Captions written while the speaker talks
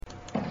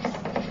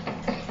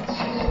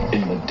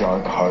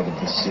dark heart of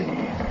the city,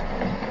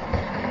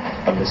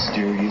 a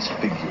mysterious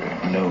figure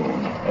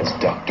known as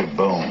Dr.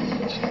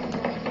 Bones.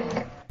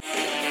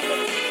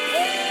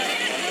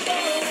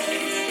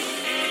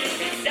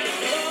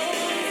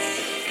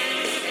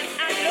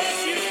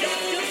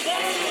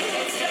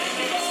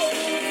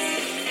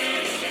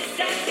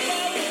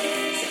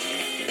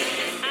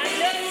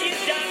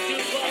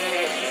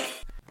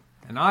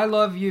 And I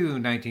love you,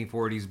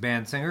 1940s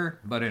band singer,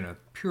 but in a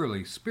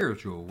purely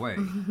spiritual way.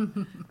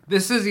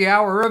 This is the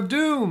Hour of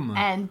Doom.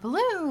 And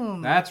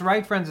Bloom. That's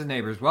right, friends and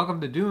neighbors. Welcome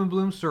to Doom and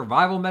Bloom's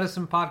Survival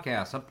Medicine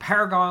Podcast, a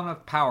paragon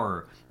of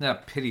power in a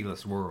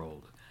pitiless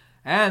world.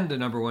 And the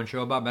number one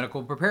show about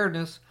medical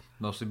preparedness,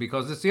 mostly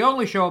because it's the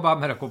only show about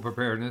medical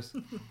preparedness.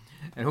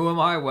 And who am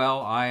I?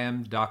 Well, I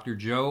am Dr.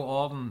 Joe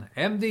Alton,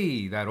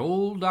 MD, that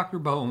old Dr.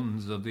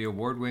 Bones of the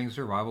award-winning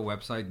survival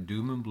website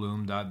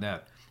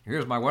doomandbloom.net.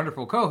 Here's my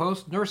wonderful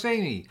co-host, Nurse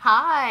Amy.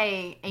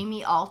 Hi,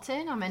 Amy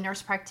Alton. I'm a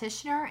nurse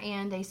practitioner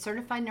and a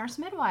certified nurse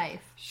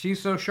midwife.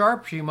 She's so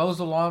sharp, she mows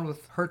the lawn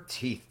with her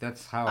teeth.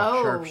 That's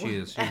how sharp she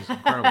is. She's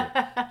incredible.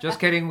 Just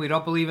kidding. We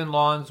don't believe in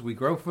lawns. We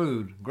grow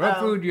food. Grow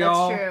food,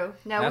 y'all. That's true.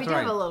 No, that's we do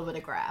right. have a little bit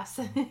of grass.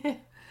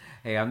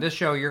 Hey, on this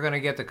show, you're going to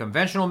get the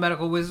conventional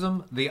medical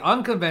wisdom, the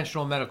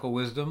unconventional medical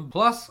wisdom,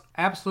 plus,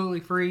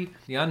 absolutely free,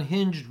 the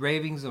unhinged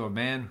ravings of a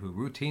man who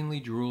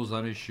routinely drools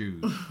on his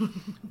shoes.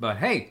 But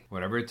hey,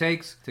 whatever it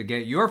takes to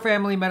get your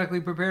family medically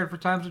prepared for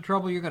times of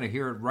trouble, you're going to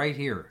hear it right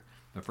here.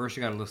 But first,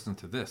 you got to listen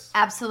to this.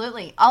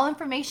 Absolutely. All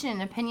information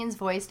and opinions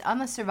voiced on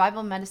the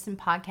Survival Medicine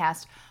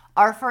Podcast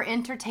are for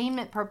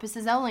entertainment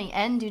purposes only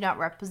and do not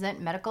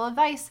represent medical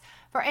advice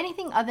for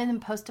anything other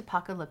than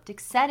post-apocalyptic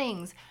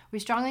settings. We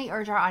strongly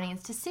urge our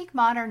audience to seek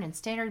modern and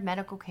standard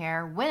medical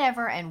care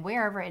whenever and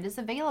wherever it is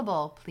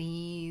available,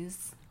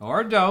 please.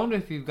 Or don't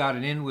if you've got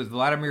an in with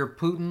Vladimir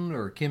Putin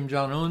or Kim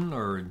Jong-un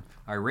or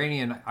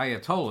Iranian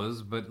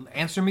Ayatollahs. But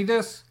answer me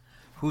this.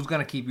 Who's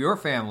going to keep your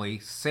family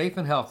safe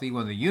and healthy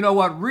when the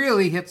you-know-what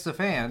really hits the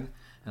fan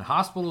and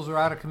hospitals are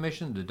out of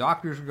commission, the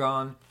doctors are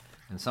gone,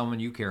 and someone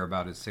you care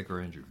about is sick or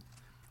injured?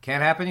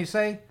 Can't happen, you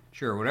say?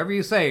 Sure, whatever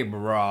you say,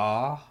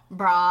 brah.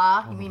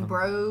 Brah. You mean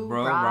bro?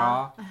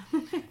 Brah.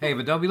 Hey,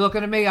 but don't be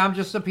looking at me. I'm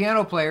just a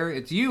piano player.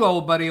 It's you,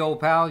 old buddy, old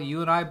pal.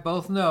 You and I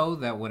both know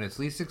that when it's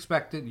least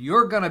expected,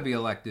 you're going to be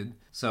elected.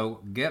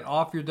 So get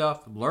off your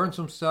duff, learn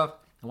some stuff,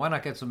 and why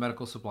not get some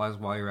medical supplies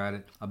while you're at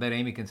it? I bet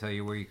Amy can tell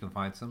you where you can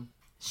find some.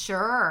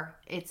 Sure.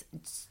 It's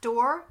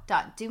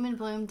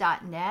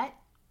store.doomandbloom.net.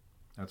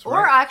 That's right.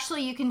 Or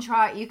actually, you can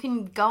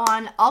go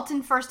on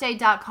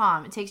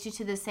altonfirstaid.com. It takes you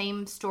to the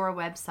same store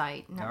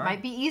website. And it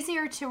might be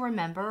easier to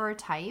remember or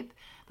type,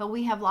 but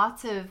we have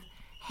lots of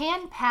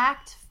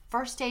hand-packed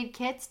first aid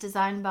kits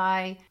designed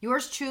by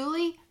yours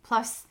truly,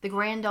 plus the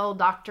grand old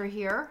doctor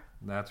here.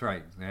 That's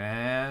right.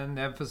 And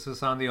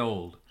emphasis on the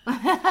old.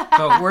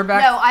 So we're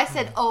back. No, I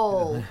said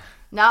old.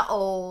 Not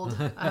old.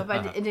 I hope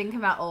it didn't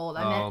come out old.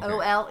 I meant okay.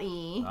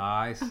 OLE.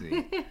 I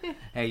see.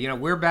 Hey,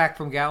 we're back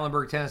from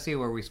Gatlinburg, Tennessee,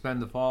 where we spend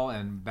the fall,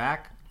 and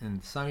back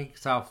in sunny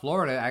South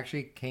Florida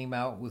actually came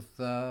out with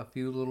a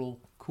few little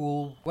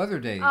cool weather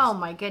days. Oh,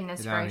 my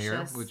goodness down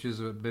gracious. Here, which is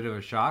a bit of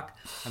a shock.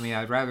 I mean,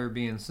 I'd rather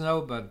be in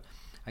snow, but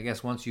I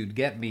guess once you'd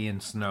get me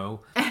in snow.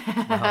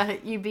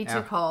 You'd be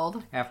too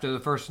cold. After the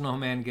first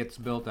snowman gets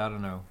built, I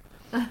don't know.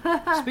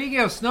 Speaking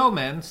of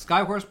snowmen,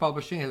 Skyhorse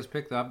Publishing has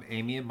picked up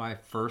Amy and my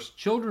first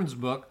children's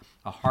book,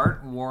 a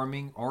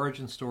heartwarming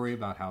origin story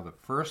about how the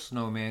first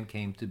snowman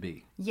came to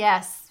be.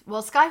 Yes.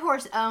 Well,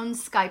 Skyhorse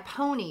owns Sky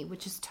Pony,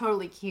 which is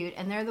totally cute,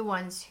 and they're the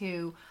ones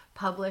who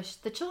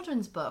published the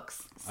children's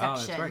books section. Oh,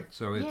 that's right.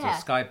 So it's a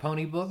Sky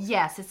Pony book?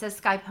 Yes, it says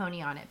Sky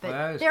Pony on it,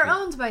 but they're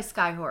owned by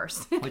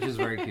Skyhorse. Which is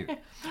very cute.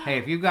 Hey,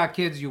 if you've got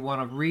kids, you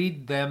want to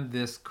read them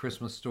this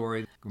Christmas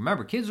story.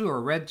 Remember, kids who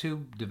are read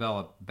to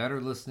develop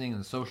better listening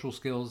and social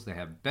skills. They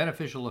have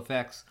beneficial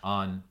effects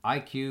on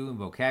IQ and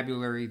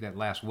vocabulary that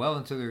last well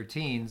into their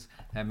teens.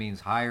 That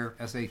means higher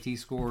SAT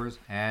scores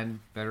and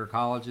better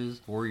colleges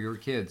for your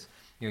kids.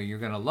 You're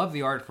going to love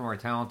the art from our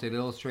talented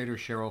illustrator,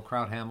 Cheryl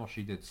Krauthamel.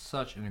 She did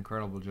such an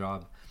incredible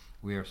job.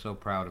 We are so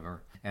proud of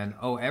her. And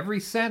every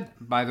cent,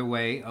 by the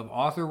way, of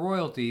author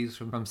royalties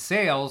from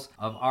sales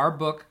of our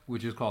book,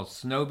 which is called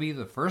Snowby,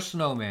 the First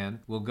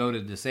Snowman, will go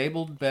to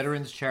disabled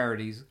veterans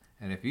charities.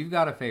 And if you've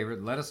got a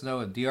favorite, let us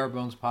know at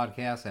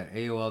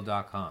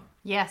drbonespodcast@aol.com.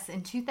 Yes,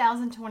 in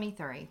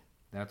 2023.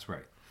 That's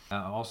right.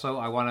 Also,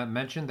 I want to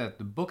mention that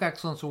the Book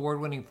Excellence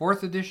Award-winning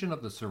 4th edition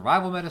of the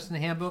Survival Medicine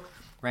Handbook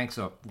ranks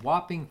a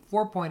whopping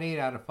 4.8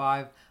 out of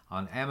 5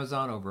 on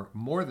Amazon over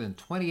more than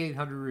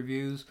 2,800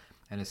 reviews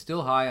and is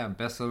still high on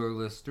bestseller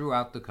lists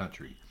throughout the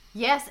country.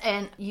 Yes,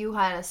 and you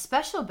had a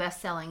special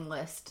best-selling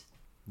list.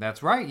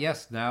 That's right,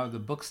 yes. Now the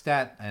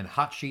Bookstat and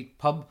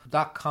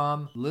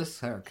HotSheetPub.com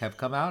lists have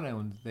come out,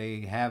 and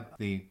they have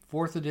the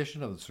 4th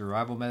edition of the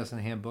Survival Medicine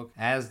Handbook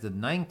as the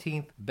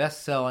 19th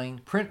best-selling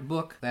print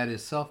book that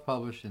is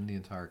self-published in the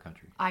entire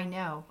country. I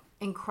know.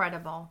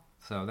 Incredible.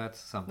 So that's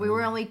something. We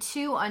were only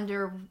 2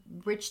 under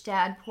Rich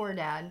Dad, Poor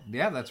Dad.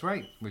 Yeah, that's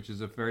right, which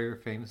is a very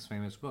famous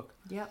book.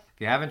 Yep.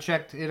 If you haven't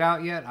checked it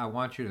out yet, I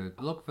want you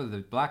to look for the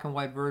black and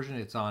white version.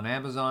 It's on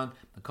Amazon.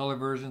 The color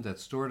version's at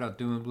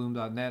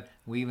store.doomandbloom.net.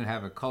 We even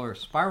have a color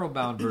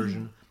spiral-bound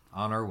version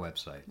on our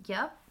website.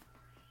 Yep.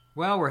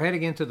 Well, we're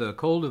heading into the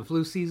cold and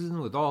flu season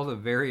with all the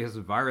various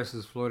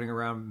viruses floating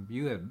around.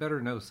 You had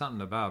better know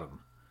something about them.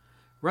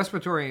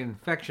 Respiratory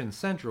Infection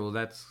Central,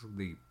 that's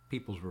the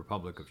People's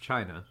Republic of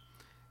China,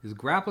 is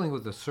grappling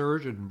with a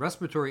surge in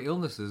respiratory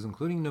illnesses,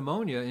 including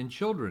pneumonia in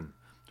children.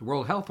 The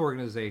World Health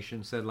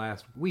Organization said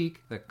last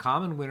week that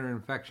common winter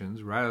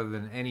infections, rather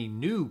than any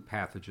new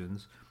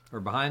pathogens, are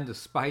behind the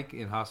spike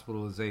in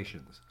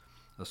hospitalizations.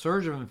 A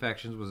surge of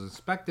infections was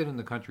expected in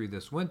the country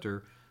this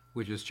winter,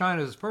 which is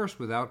China's first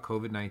without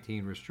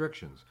COVID-19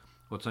 restrictions.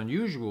 What's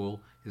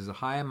unusual is the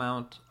high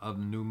amount of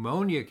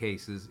pneumonia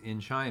cases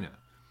in China.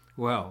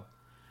 Well,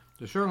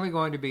 there's certainly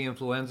going to be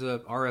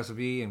influenza,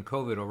 RSV, and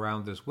COVID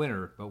around this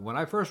winter, but when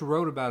I first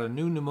wrote about a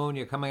new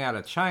pneumonia coming out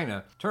of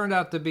China, it turned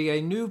out to be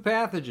a new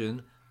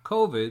pathogen,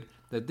 COVID,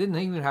 that didn't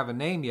even have a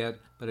name yet,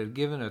 but had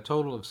given a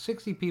total of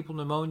 60 people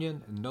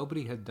pneumonia, and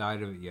nobody had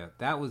died of it yet.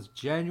 That was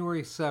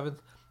January 7th,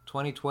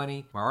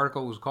 2020. My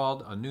article was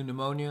called A New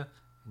Pneumonia,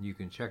 and you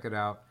can check it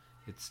out.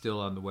 It's still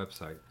on the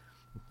website.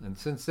 And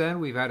since then,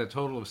 we've had a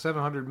total of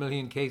 700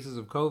 million cases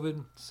of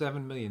COVID,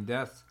 7 million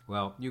deaths.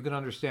 Well, you can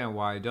understand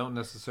why I don't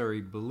necessarily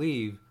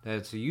believe that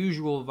it's the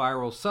usual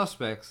viral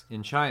suspects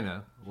in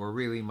China, or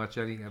really much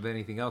of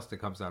anything else that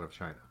comes out of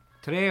China.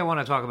 Today I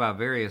want to talk about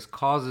various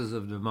causes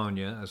of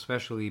pneumonia,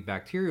 especially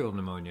bacterial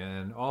pneumonia,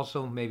 and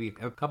also maybe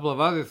a couple of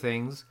other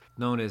things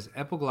known as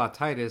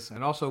epiglottitis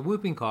and also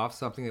whooping cough,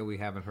 something that we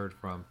haven't heard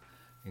from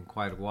in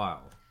quite a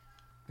while.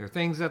 There are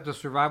things that the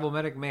survival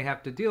medic may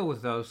have to deal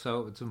with, though,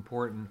 so it's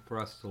important for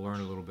us to learn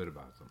a little bit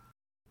about them.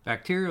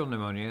 Bacterial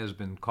pneumonia has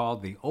been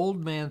called the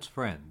old man's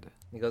friend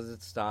because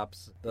it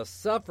stops the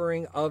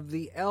suffering of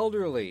the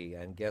elderly.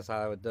 And guess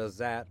how it does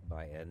that?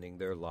 By ending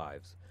their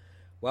lives.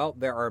 Well,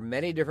 there are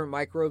many different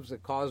microbes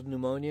that cause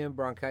pneumonia and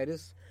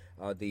bronchitis.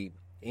 The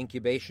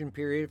incubation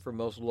period for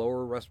most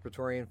lower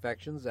respiratory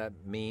infections, that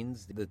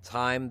means the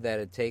time that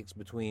it takes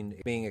between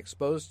being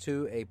exposed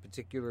to a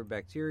particular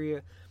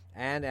bacteria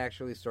and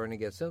actually starting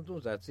to get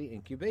symptoms, that's the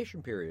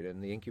incubation period.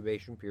 And the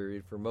incubation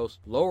period for most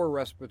lower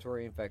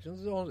respiratory infections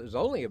is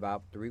only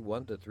about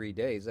 1 to 3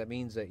 days. That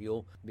means that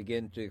you'll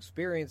begin to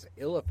experience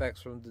ill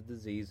effects from the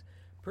disease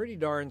pretty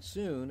darn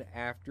soon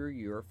after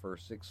you're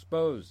first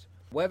exposed.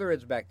 Whether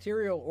it's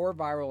bacterial or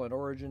viral in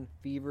origin,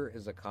 fever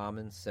is a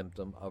common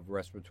symptom of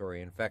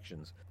respiratory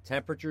infections.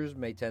 Temperatures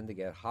may tend to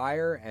get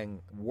higher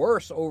and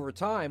worse over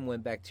time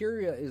when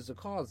bacteria is the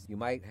cause. You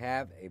might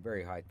have a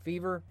very high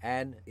fever,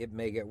 and it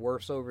may get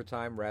worse over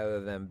time rather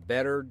than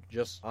better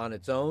just on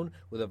its own.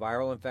 With a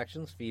viral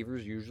infections,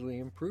 fevers usually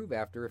improve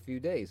after a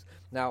few days.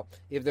 Now,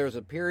 if there's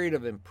a period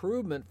of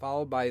improvement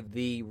followed by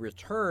the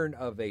return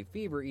of a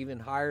fever even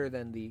higher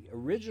than the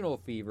original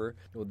fever,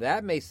 well,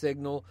 that may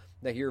signal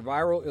that your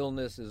viral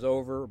illness is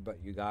over,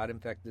 but you got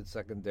infected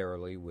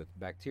secondarily with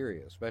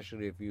bacteria,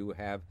 especially if you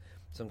have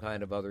some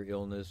kind of other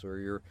illness or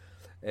you're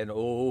an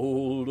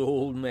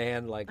old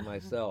man like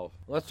myself.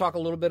 Let's talk a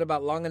little bit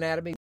about lung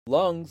anatomy.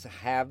 Lungs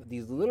have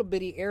these little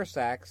bitty air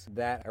sacs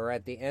that are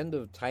at the end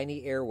of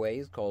tiny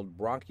airways called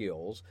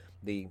bronchioles.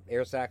 The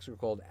air sacs are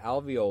called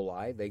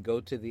alveoli. They go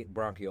to the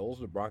bronchioles.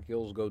 The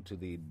bronchioles go to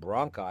the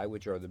bronchi,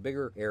 which are the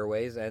bigger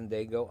airways, and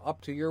they go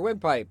up to your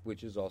windpipe,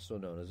 which is also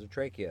known as a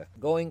trachea.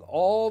 Going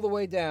all the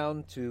way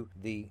down to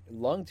the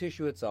lung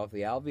tissue itself,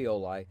 the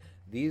alveoli,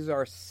 these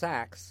are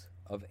sacs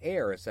of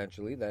air,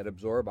 essentially, that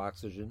absorb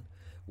oxygen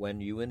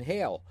when you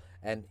inhale.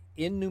 And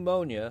in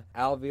pneumonia,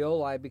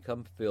 alveoli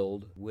become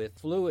filled with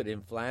fluid,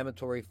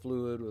 inflammatory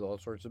fluid with all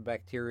sorts of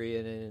bacteria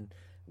in it, and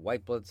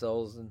white blood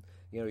cells, and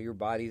your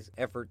body's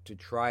effort to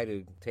try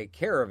to take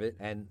care of it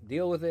and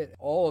deal with it.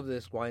 All of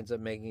this winds up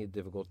making it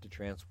difficult to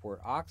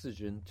transport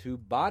oxygen to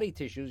body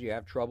tissues. You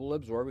have trouble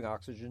absorbing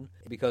oxygen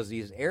because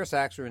these air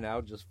sacs are now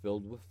just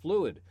filled with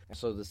fluid.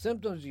 So the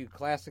symptoms you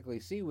classically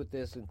see with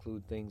this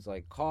include things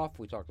like cough.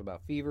 We talked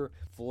about fever.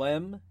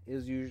 Phlegm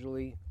is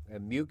usually,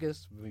 and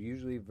mucus,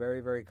 usually very,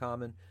 very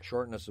common,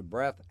 shortness of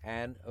breath,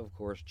 and, of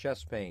course,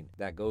 chest pain.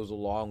 That goes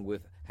along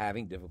with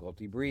having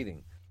difficulty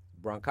breathing.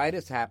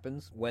 Bronchitis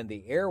happens when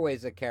the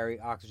airways that carry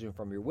oxygen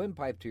from your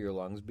windpipe to your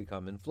lungs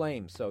become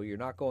inflamed. So you're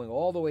not going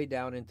all the way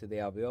down into the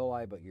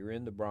alveoli, but you're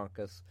in the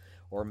bronchus,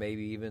 or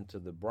maybe even to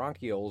the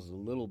bronchioles, the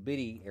little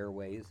bitty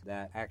airways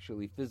that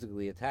actually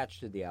physically attach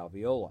to the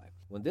alveoli.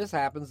 When this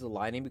happens, the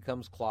lining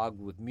becomes clogged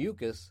with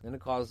mucus, and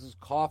it causes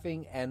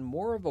coughing and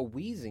more of a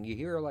wheezing. You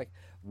hear like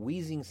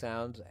wheezing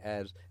sounds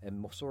and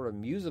sort of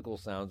musical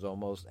sounds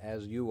almost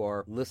as you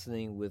are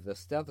listening with a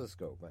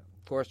stethoscope.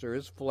 Of course, there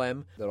is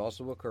phlegm that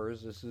also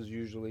occurs. This is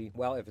usually,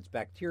 well, if it's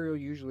bacterial,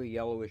 usually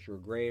yellowish or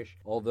grayish.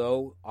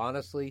 Although,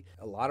 honestly,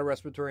 a lot of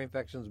respiratory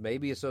infections may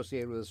be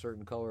associated with a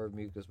certain color of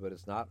mucus, but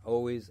it's not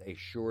always a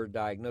sure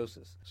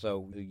diagnosis.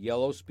 So the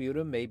yellow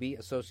sputum may be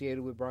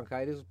associated with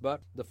bronchitis,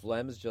 but the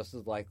phlegm is just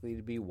as likely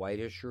to be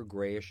whitish or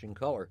grayish in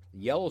color.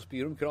 Yellow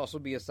sputum could also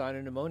be a sign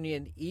of pneumonia,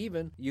 and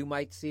even you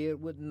might see it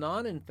with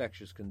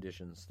non-infectious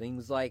conditions.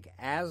 Things like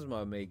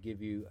asthma may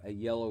give you a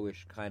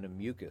yellowish kind of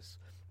mucus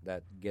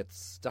that gets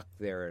stuck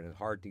there and is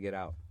hard to get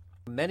out.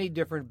 Many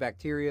different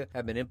bacteria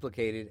have been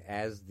implicated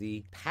as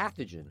the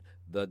pathogen,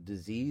 the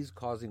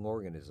disease-causing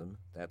organism,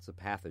 that's a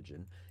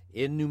pathogen,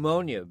 in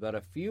pneumonia, but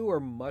a few are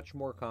much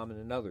more common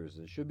than others.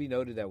 It should be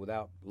noted that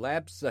without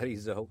lab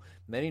studies, though,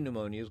 many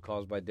pneumonias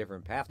caused by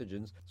different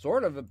pathogens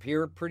sort of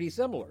appear pretty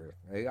similar.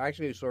 They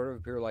actually sort of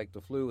appear like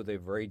the flu with a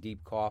very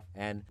deep cough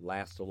and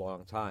last a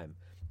long time.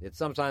 It's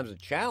sometimes a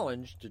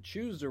challenge to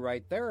choose the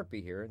right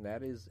therapy here, and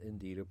that is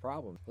indeed a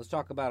problem. Let's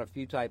talk about a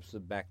few types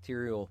of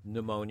bacterial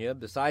pneumonia.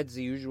 Besides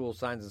the usual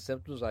signs and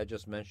symptoms I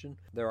just mentioned,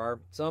 there are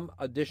some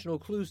additional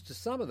clues to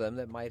some of them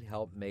that might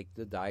help make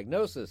the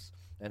diagnosis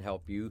and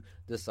help you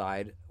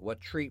decide what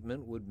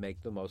treatment would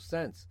make the most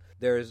sense.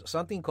 There's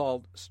something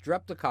called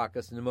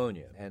Streptococcus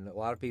pneumonia, and a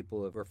lot of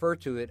people have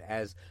referred to it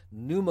as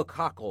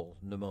pneumococcal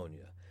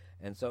pneumonia.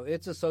 And so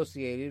it's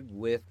associated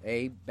with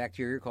a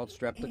bacteria called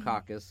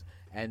Streptococcus,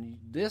 and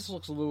this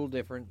looks a little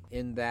different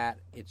in that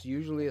it's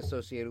usually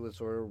associated with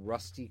sort of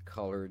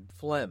rusty-colored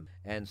phlegm.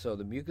 And so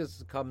the mucus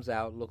that comes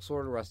out looks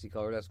sort of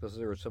rusty-colored. That's because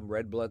there are some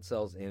red blood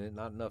cells in it,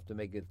 not enough to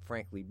make it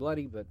frankly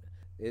bloody, but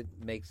it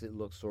makes it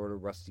look sort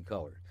of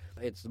rusty-colored.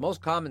 It's the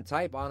most common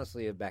type,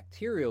 honestly, of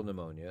bacterial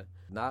pneumonia.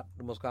 Not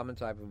the most common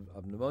type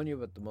of pneumonia,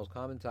 but the most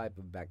common type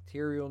of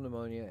bacterial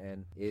pneumonia,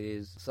 and it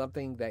is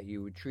something that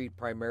you would treat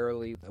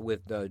primarily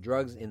with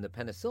drugs in the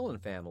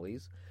penicillin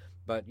families.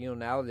 But,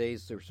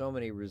 nowadays there's so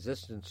many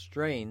resistant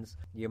strains,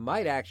 you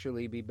might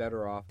actually be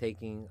better off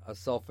taking a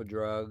sulfa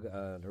drug,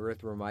 an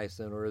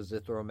erythromycin or a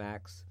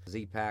Zithromax,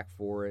 Z-Pak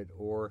for it,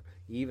 or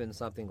even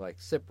something like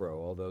Cipro,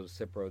 although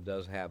Cipro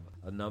does have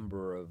a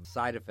number of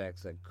side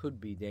effects that could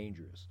be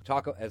dangerous.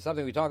 It's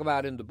something we talk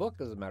about in the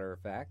book, as a matter of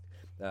fact,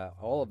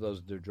 all of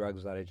those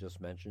drugs that I just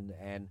mentioned,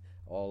 and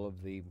all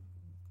of the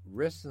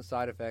risks and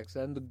side effects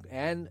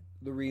and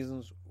the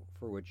reasons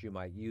for which you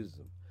might use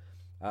them.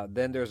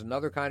 Then there's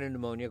another kind of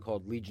pneumonia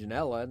called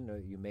Legionella.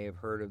 And you may have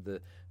heard of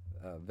the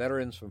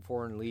veterans from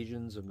foreign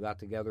legions who got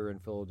together in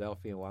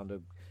Philadelphia and wound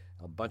up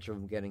a bunch of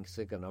them getting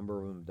sick, a number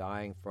of them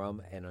dying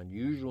from an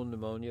unusual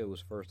pneumonia. It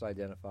was first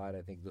identified,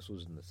 I think this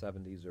was in the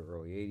 70s or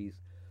early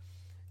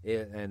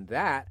 80s. And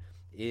that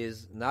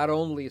is not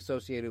only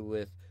associated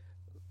with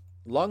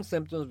lung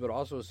symptoms, but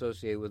also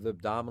associated with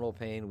abdominal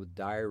pain, with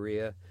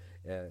diarrhea.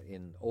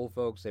 In old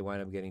folks, they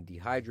wind up getting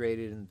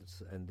dehydrated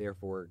and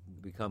therefore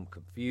become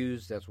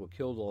confused. That's what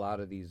killed a lot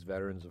of these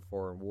veterans of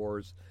foreign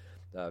wars,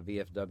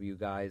 VFW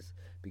guys,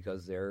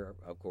 because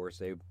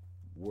they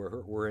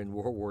were in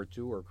World War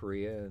II or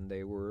Korea, and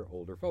they were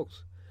older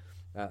folks.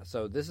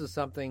 So this is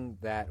something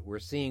that we're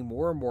seeing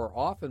more and more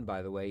often,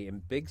 by the way,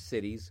 in big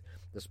cities,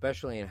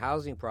 especially in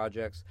housing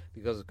projects,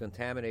 because of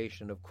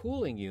contamination of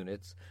cooling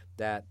units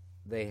that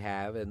they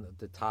have at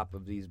the top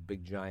of these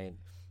big giant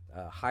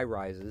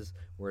high-rises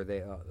where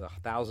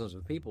thousands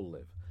of people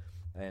live.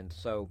 And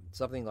so for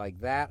something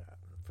like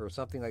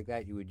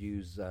that, you would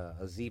use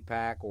a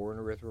Z-Pak or an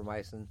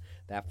erythromycin.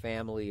 That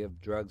family of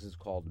drugs is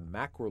called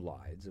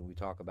macrolides, and we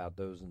talk about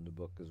those in the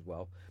book as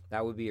well.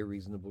 That would be a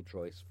reasonable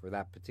choice for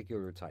that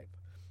particular type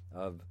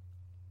of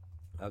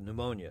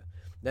pneumonia.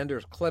 Then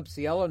there's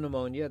Klebsiella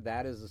pneumonia.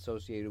 That is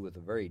associated with a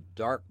very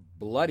dark,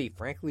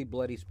 frankly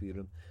bloody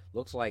sputum.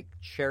 Looks like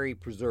cherry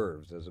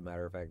preserves, as a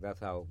matter of fact.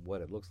 That's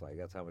what it looks like.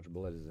 That's how much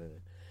blood is in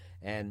it.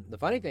 And the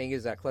funny thing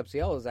is that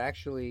Klebsiella is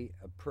actually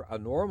a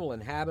normal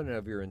inhabitant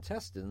of your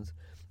intestines.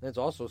 There's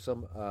also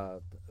some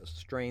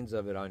strains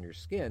of it on your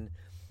skin.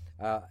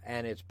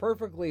 And it's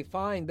perfectly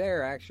fine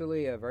there,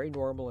 actually, a very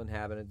normal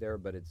inhabitant there,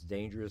 but it's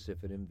dangerous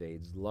if it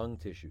invades lung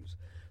tissues.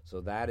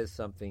 So that is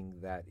something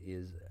that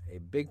is a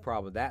big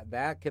problem.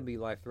 That can be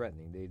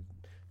life-threatening. They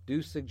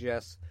do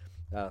suggest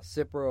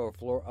Cipro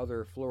or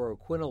other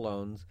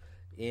fluoroquinolones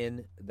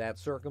in that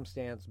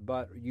circumstance,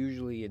 but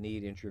usually you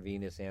need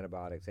intravenous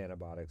antibiotics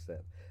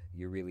that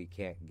you really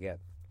can't get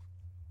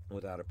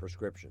without a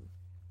prescription.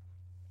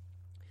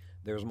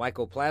 There's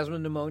mycoplasma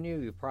pneumonia.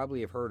 You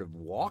probably have heard of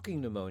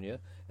walking pneumonia,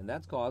 and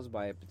that's caused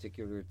by a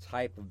particular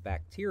type of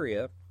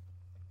bacteria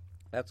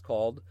that's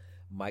called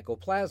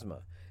mycoplasma.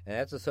 And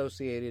that's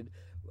associated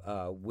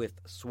with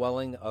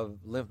swelling of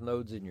lymph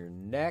nodes in your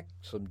neck,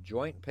 some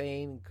joint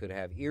pain, could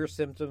have ear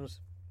symptoms.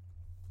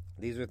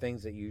 These are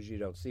things that you usually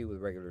don't see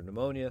with regular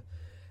pneumonia.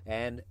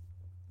 And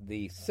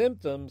the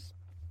symptoms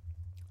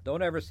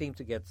don't ever seem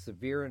to get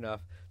severe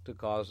enough to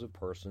cause a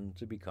person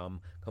to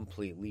become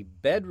completely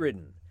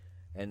bedridden.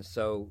 And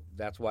so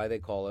that's why they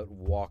call it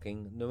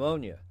walking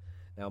pneumonia.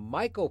 Now,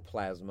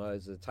 mycoplasma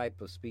is a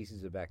type of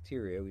species of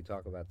bacteria, we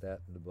talk about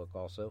that in the book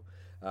also,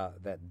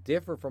 that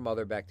differ from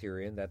other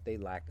bacteria in that they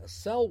lack a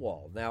cell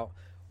wall. Now,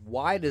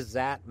 why does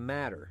that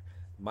matter?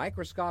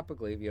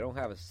 Microscopically, if you don't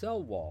have a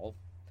cell wall,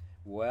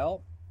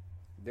 well,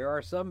 there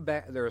are some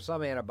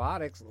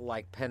antibiotics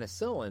like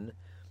penicillin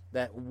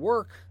that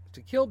work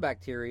to kill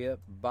bacteria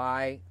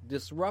by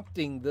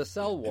disrupting the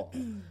cell wall.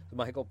 The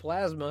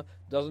mycoplasma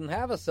doesn't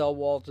have a cell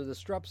wall to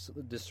disrupt,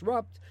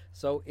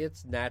 so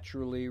it's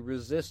naturally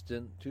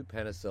resistant to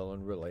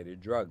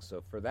penicillin-related drugs.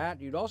 So for that,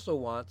 you'd also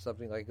want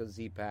something like a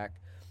Z-Pak,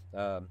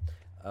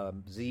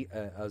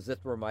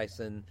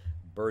 azithromycin,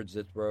 bird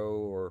zithro,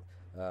 or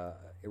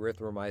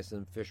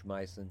erythromycin,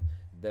 fishmycin.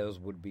 Those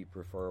would be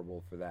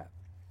preferable for that.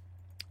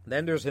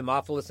 Then there's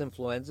Haemophilus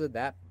influenza.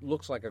 That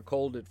looks like a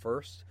cold at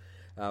first.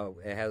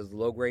 It has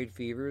low-grade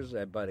fevers,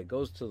 but it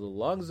goes to the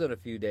lungs in a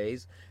few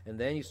days, and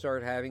then you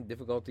start having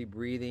difficulty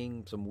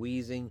breathing, some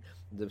wheezing.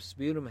 The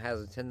sputum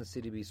has a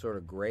tendency to be sort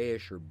of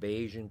grayish or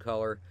beige in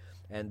color.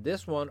 And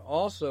this one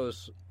also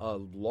is a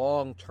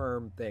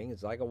long-term thing.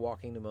 It's like a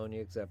walking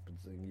pneumonia, except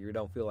you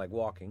don't feel like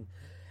walking.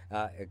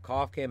 A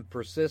cough can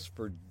persist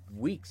for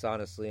weeks,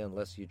 honestly,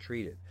 unless you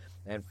treat it.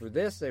 And for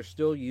this, they're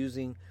still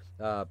using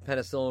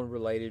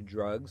penicillin-related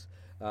drugs,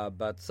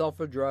 but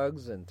sulfa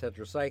drugs and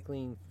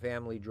tetracycline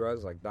family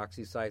drugs like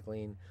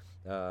doxycycline,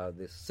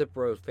 the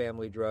Cipro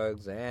family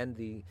drugs, and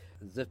the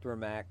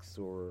Zithromax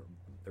or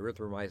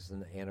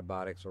erythromycin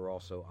antibiotics are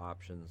also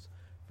options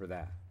for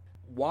that.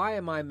 Why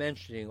am I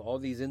mentioning all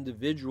these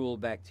individual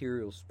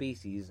bacterial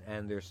species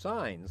and their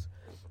signs?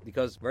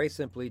 Because very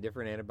simply,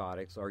 different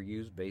antibiotics are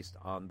used based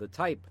on the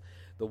type.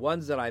 The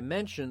ones that I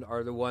mentioned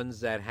are the ones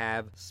that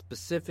have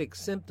specific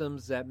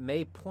symptoms that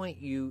may point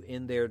you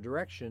in their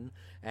direction,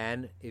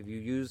 and if you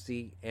use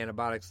the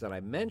antibiotics that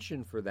I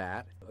mentioned for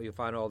that, you'll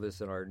find all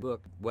this in our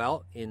book,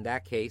 well, in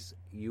that case,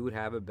 you would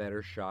have a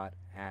better shot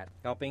at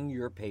helping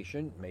your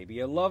patient,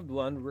 maybe a loved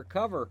one,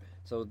 recover.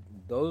 So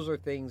those are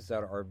things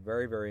that are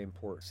very, very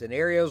important.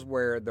 Scenarios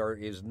where there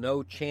is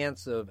no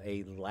chance of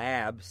a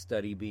lab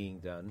study being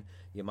done,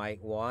 you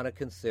might want to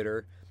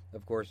consider,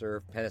 of course, there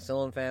are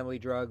penicillin family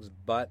drugs,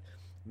 but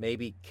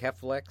maybe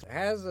Keflex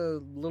has a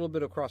little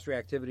bit of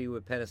cross-reactivity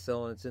with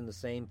penicillin. It's in the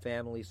same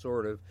family,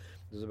 sort of.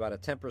 There's about a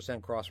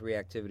 10%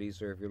 cross-reactivity,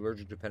 so if you're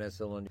allergic to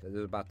penicillin,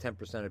 there's about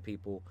 10% of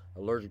people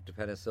allergic to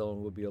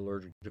penicillin will be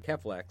allergic to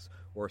Keflex,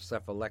 or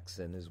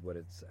cephalexin is what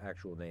its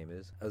actual name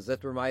is.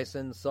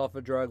 Azithromycin,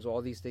 sulfa drugs,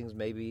 all these things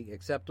may be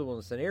acceptable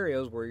in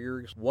scenarios where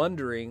you're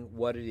wondering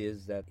what it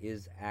is that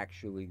is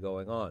actually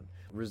going on.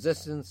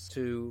 Resistance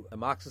to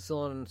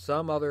amoxicillin and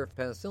some other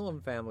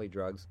penicillin family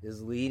drugs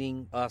is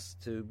leading us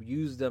to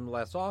use them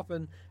less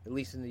often, at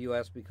least in the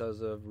U.S.,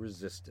 because of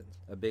resistance.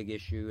 A big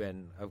issue,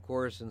 and of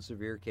course in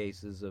severe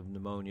cases of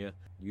pneumonia,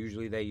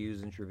 usually they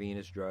use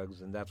intravenous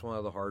drugs, and that's one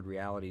of the hard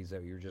realities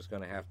that you're just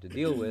going to have to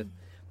deal with,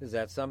 is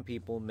that some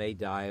people may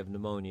die of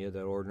pneumonia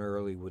that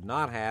ordinarily would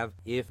not have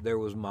if there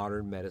was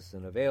modern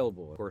medicine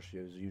available. Of course,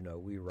 as you know,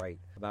 we write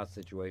about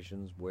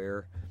situations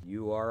where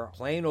you are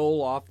plain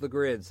old off the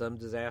grid. Some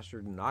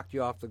disaster knocked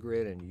you off the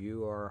grid and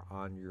you are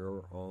on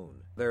your own.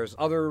 There's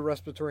other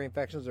respiratory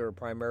infections that are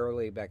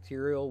primarily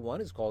bacterial.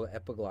 One is called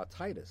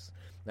epiglottitis.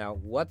 Now,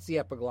 what's the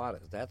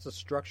epiglottis? That's a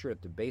structure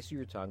at the base of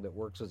your tongue that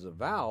works as a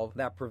valve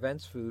that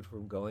prevents food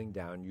from going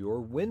down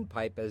your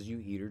windpipe as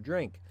you eat or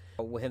drink.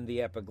 When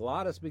the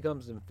epiglottis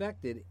becomes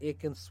infected, it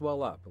can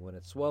swell up. And when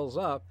it swells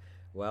up,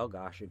 well,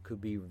 gosh, it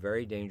could be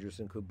very dangerous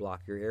and could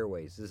block your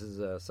airways. This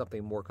is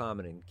something more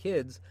common in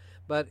kids,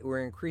 but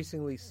we're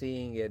increasingly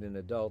seeing it in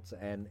adults,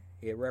 and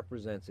it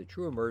represents a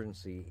true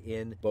emergency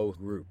in both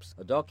groups.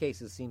 Adult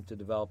cases seem to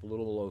develop a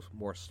little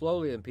more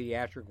slowly than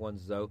pediatric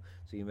ones, though,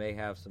 so you may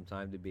have some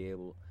time to be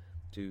able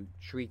to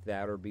treat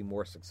that or be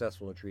more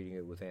successful in treating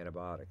it with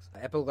antibiotics.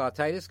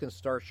 Epiglottitis can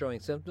start showing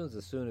symptoms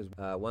as soon as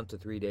 1 to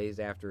 3 days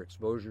after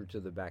exposure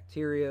to the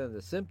bacteria.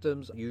 The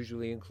symptoms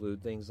usually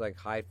include things like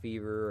high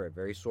fever, a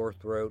very sore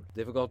throat,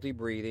 difficulty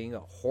breathing,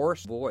 a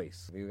hoarse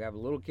voice. If you have a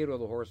little kid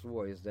with a hoarse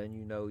voice, then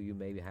you know you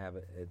may have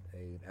an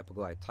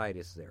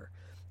epiglottitis there.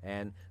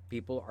 And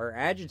people are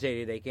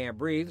agitated, they can't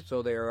breathe,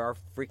 so they are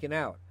freaking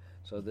out.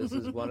 So this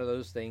is one of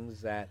those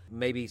things that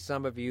maybe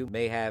some of you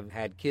may have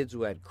had kids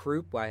who had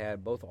croup.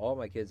 All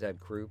my kids had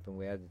croup, and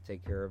we had to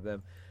take care of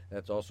them.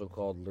 That's also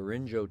called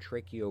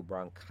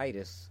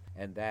laryngotracheobronchitis,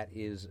 and that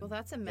is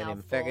that's a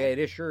mouthful.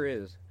 It sure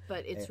is.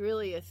 But it's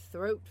really a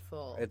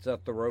throatful. It's a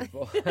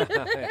throatful.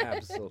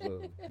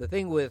 Absolutely. The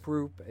thing with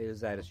croup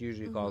is that it's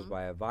usually caused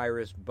by a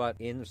virus, but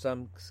in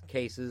some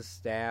cases,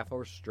 staph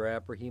or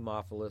strep or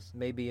Haemophilus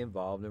may be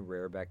involved in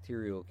rare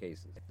bacterial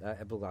cases.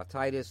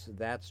 Epiglottitis,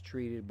 that's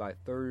treated by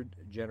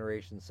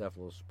third-generation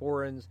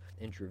cephalosporins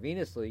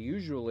intravenously,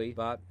 usually,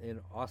 but in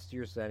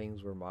austere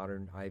settings where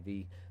modern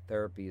IV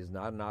therapy is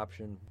not an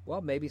option, well,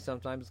 maybe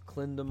sometimes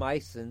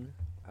clindamycin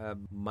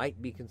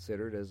might be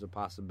considered as a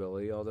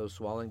possibility, although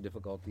swallowing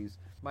difficulties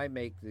might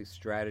make the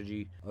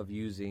strategy of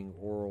using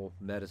oral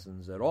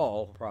medicines at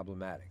all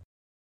problematic.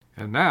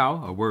 And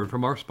now, a word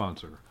from our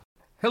sponsor.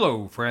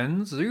 Hello,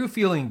 friends. Are you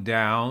feeling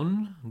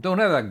down? Don't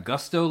have that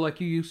gusto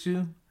like you used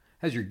to?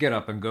 Has your get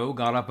up and go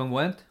got up and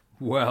went?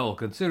 Well,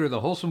 consider the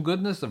wholesome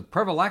goodness of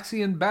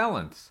Prevalaxian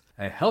Balance,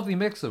 a healthy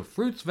mix of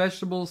fruits,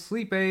 vegetables,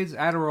 sleep aids,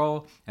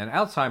 Adderall, and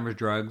Alzheimer's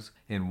drugs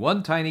in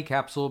one tiny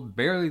capsule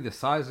barely the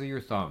size of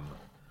your thumb.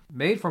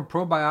 Made from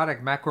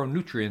probiotic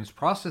macronutrients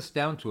processed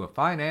down to a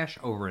fine ash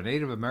over a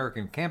Native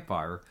American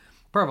campfire,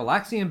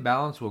 Prevalaxian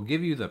Balance will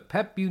give you the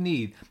pep you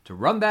need to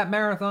run that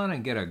marathon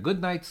and get a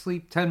good night's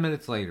sleep 10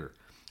 minutes later,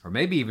 or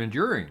maybe even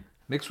during.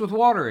 Mix with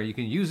water and you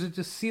can use it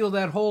to seal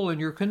that hole in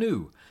your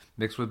canoe.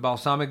 Mix with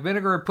balsamic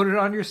vinegar and put it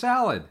on your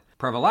salad.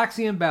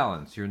 Prevalaxian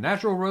Balance, your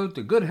natural road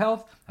to good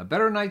health, a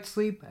better night's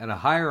sleep, and a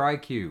higher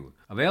IQ.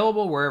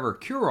 Available wherever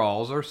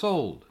cure-alls are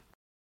sold.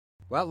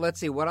 Well, let's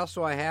see. What else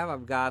do I have?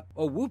 I've got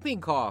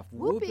whooping cough.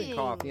 Whooping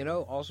cough,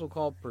 also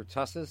called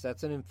pertussis.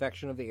 That's an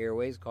infection of the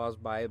airways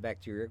caused by a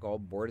bacteria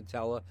called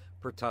Bordetella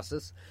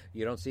pertussis.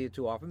 You don't see it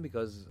too often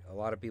because a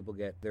lot of people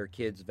get their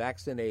kids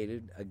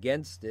vaccinated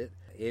against it.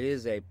 It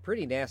is a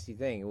pretty nasty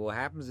thing. What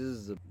happens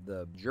is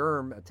the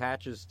germ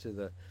attaches to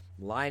the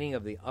lining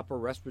of the upper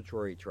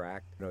respiratory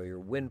tract, your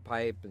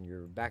windpipe and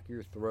your back of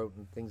your throat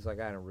and things like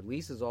that, and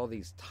releases all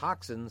these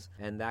toxins,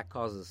 and that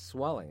causes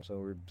swelling. So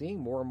we're seeing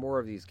more and more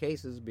of these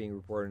cases being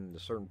reported in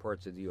certain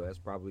parts of the U.S.,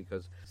 probably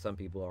because some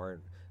people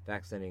aren't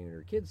vaccinating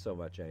their kids so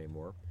much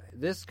anymore.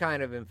 This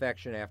kind of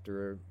infection,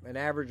 after an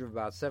average of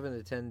about 7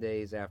 to 10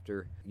 days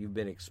after you've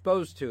been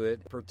exposed to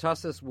it,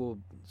 pertussis will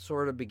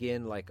sort of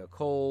begin like a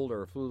cold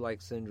or a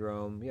flu-like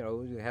syndrome.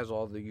 It has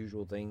all the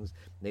usual things: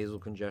 nasal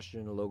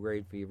congestion, a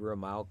low-grade fever, a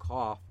mild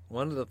cough.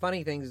 One of the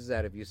funny things is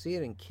that if you see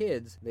it in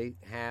kids, they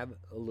have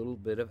a little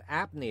bit of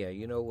apnea.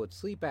 You know what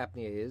sleep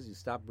apnea is? You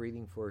stop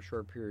breathing for a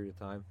short period of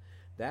time.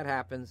 That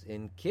happens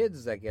in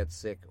kids that get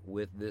sick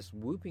with this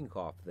whooping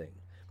cough thing,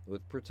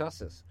 with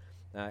pertussis.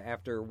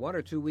 After 1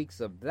 or 2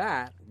 weeks of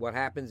that, what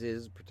happens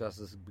is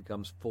pertussis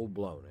becomes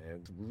full-blown,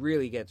 and it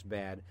really gets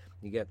bad.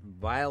 You get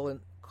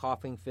violent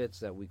coughing fits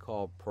that we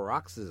call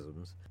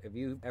paroxysms. If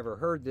you've ever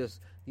heard this,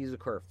 these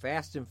occur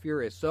fast and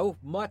furious, so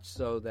much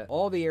so that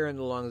all the air in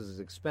the lungs is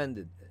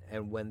expended.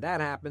 And when that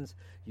happens,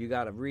 you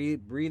got to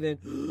breathe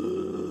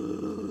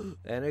in,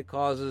 and it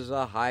causes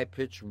a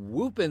high-pitched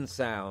whooping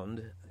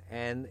sound,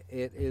 and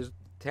it is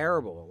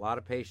terrible. A lot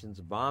of patients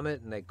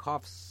vomit and they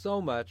cough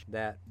so much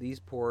that these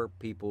poor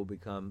people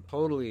become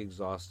totally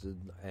exhausted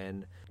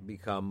and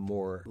become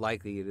more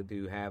likely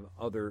to have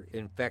other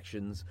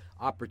infections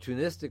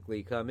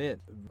opportunistically come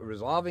in.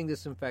 Resolving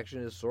this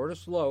infection is sort of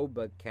slow,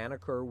 but can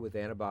occur with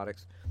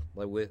antibiotics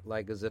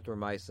like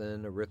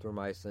azithromycin,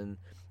 erythromycin,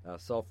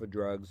 sulfa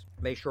drugs.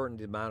 May shorten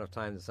the amount of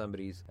time that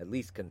somebody's at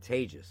least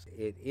contagious.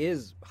 It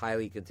is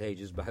highly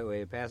contagious, by the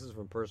way. It passes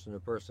from person to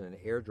person in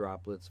air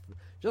droplets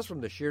just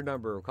from the sheer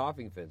number of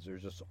coughing fits.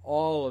 There's just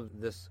all of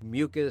this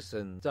mucus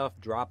and stuff,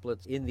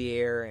 droplets in the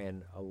air,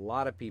 and a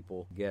lot of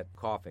people get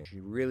coughing.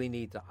 You really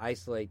need to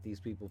isolate these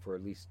people for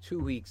at least 2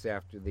 weeks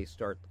after they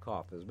start the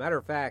cough. As a matter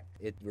of fact,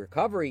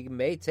 recovery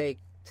may take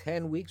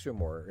 10 weeks or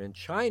more. In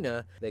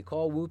China, they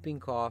call whooping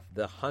cough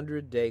the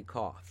 100-day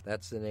cough.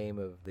 That's the name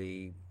of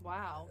the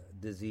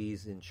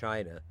disease in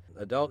China.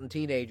 Adult and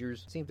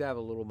teenagers seem to have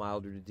a little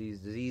milder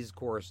disease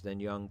course than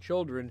young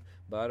children,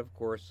 but of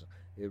course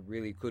it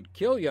really could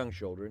kill young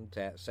children,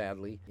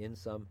 sadly, in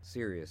some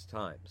serious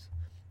times.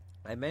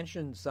 I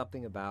mentioned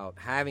something about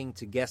having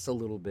to guess a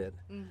little bit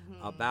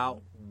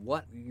about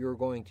what you're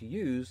going to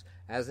use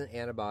as an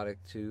antibiotic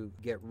to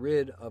get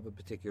rid of a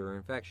particular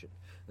infection.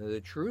 Now,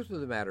 the truth of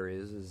the matter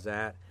is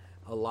that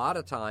a lot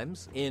of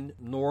times in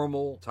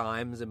normal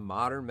times in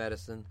modern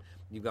medicine,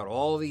 you've got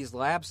all these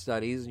lab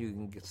studies. You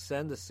can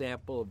send a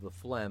sample of the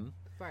phlegm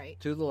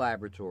to the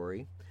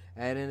laboratory,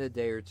 and in a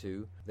day or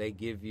two, they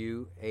give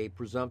you a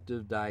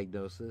presumptive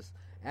diagnosis.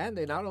 And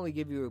they not only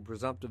give you a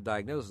presumptive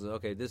diagnosis,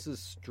 okay, this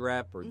is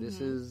strep, or this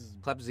is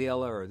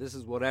Klebsiella, or this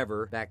is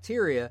whatever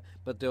bacteria,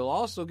 but they'll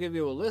also give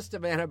you a list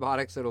of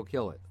antibiotics that'll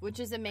kill it. Which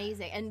is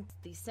amazing. And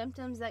the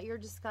symptoms that you're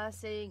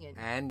discussing.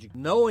 And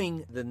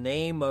knowing the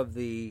name of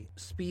the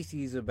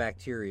species of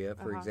bacteria,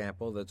 for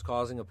example, that's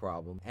causing a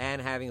problem,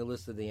 and having a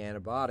list of the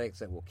antibiotics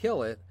that will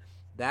kill it,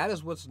 that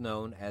is what's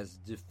known as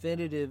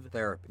definitive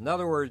therapy. In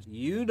other words,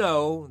 you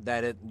know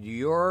that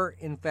your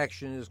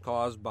infection is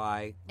caused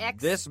by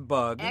this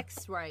bug.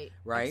 X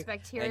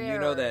bacteria. And you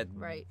know that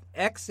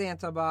X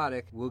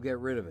antibiotic will get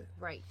rid of it.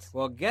 Right.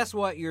 Well, guess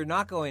what you're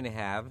not going to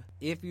have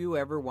if you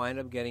ever wind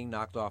up getting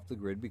knocked off the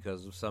grid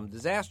because of some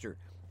disaster.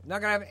 You're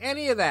not going to have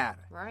any of that.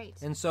 Right.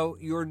 And so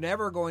you're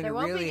never going to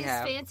really have... There won't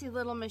be these fancy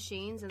little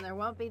machines, and there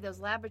won't be those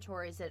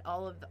laboratories that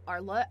all of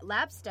our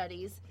lab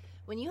studies...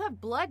 When you have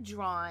blood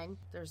drawn,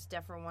 there's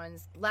different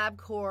ones,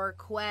 LabCorp,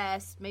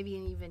 Quest, maybe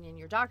even in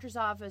your doctor's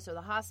office or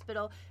the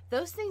hospital.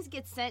 Those things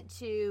get sent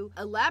to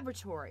a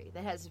laboratory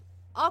that has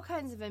all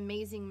kinds of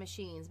amazing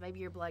machines. Maybe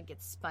your blood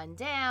gets spun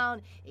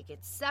down, it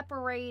gets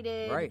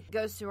separated,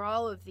 goes through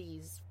all of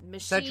these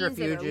machines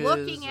that are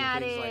looking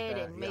at it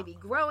and maybe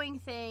growing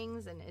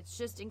things, and it's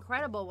just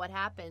incredible what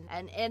happens.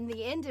 And in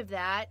the end of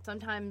that,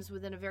 sometimes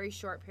within a very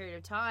short period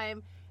of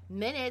time,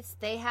 minutes,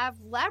 they have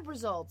lab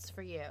results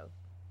for you.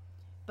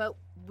 But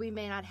we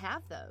may not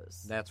have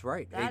those. That's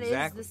right. That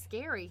is the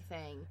scary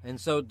thing. And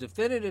so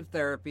definitive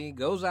therapy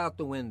goes out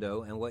the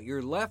window, and what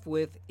you're left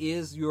with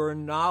is your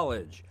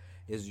knowledge.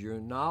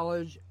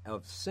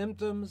 Of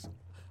symptoms,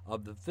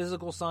 of the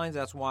physical signs.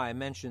 That's why I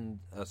mentioned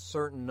a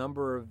certain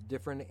number of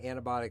different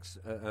antibiotics,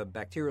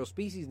 bacterial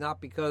species,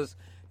 not because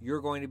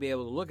you're going to be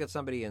able to look at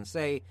somebody and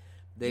say,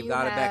 they've You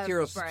got a have-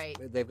 bacterial, right.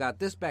 they've got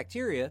this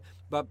bacteria,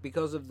 but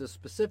because of the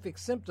specific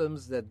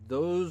symptoms that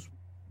those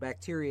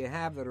bacteria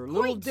have that are a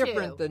little Point to.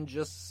 different than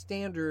just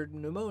standard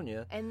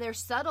pneumonia. And there's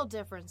subtle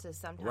differences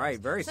sometimes. Right,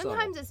 very subtle.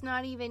 Sometimes it's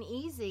not even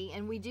easy,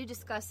 and we do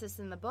discuss this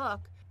in the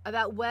book,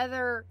 about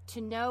whether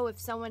to know if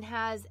someone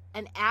has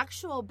an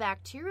actual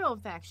bacterial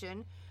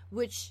infection,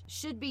 which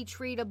should be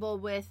treatable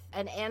with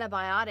an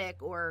antibiotic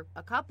or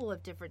a couple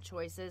of different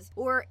choices,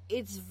 or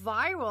it's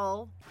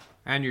viral.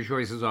 And your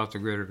choices off the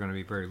grid are going to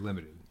be very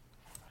limited.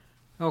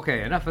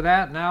 Okay, enough of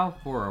that. Now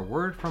for a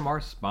word from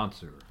our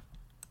sponsor.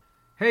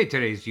 Hey,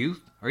 today's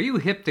youth. Are you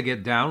hip to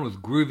get down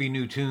with groovy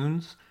new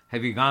tunes?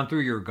 Have you gone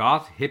through your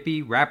goth,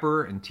 hippie,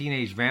 rapper, and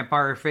teenage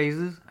vampire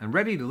phases and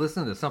ready to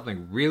listen to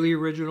something really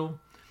original?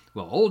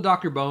 Well, old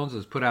Dr. Bones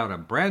has put out a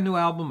brand new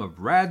album of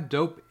rad,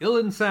 dope,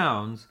 illin'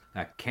 sounds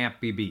that can't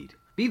be beat.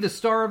 Be the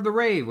star of the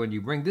rave when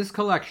you bring this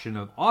collection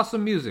of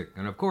awesome music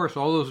and, of course,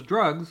 all those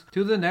drugs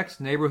to the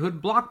next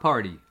neighborhood block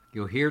party.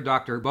 You'll hear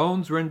Dr.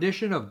 Bones'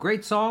 rendition of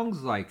great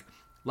songs like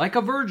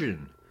a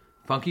Virgin,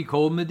 Funky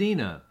Cold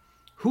Medina,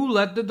 Who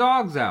Let the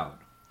Dogs Out,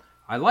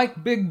 I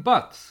Like Big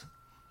Butts,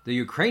 the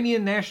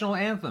Ukrainian national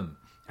anthem,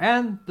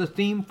 and the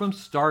theme from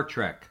Star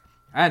Trek,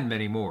 and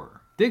many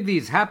more. Dig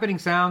these happening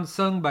sounds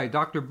sung by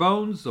Dr.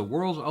 Bones, the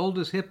world's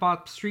oldest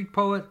hip-hop street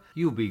poet?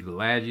 You'll be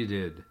glad you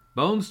did.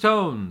 Bones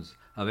Tones,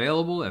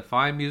 available at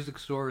fine music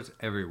stores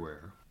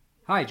everywhere.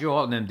 Hi, Joe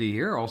Alton, MD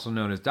here, also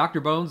known as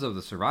Dr. Bones of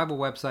the survival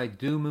website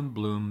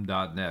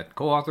doomandbloom.net,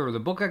 co-author of the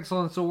Book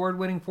Excellence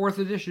Award-winning 4th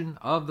edition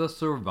of the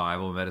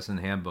Survival Medicine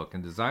Handbook,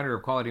 and designer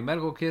of quality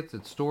medical kits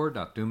at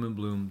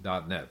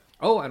store.doomandbloom.net.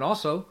 Oh, and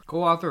also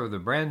co-author of the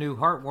brand new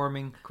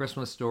heartwarming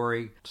Christmas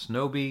story,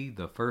 Snowbee,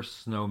 the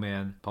First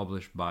Snowman,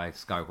 published by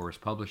Skyhorse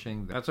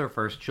Publishing. That's our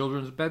first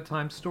children's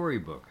bedtime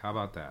storybook. How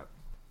about that?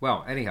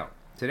 Well, anyhow,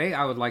 today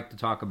I would like to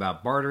talk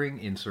about bartering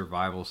in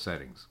survival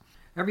settings.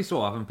 Every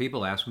so often,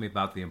 people ask me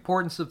about the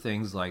importance of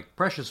things like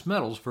precious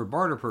metals for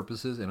barter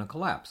purposes in a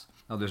collapse.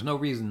 Now, there's no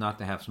reason not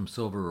to have some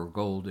silver or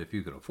gold if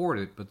you can afford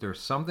it, but there's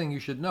something you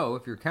should know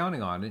if you're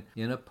counting on it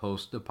in a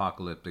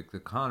post-apocalyptic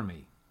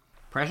economy.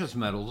 Precious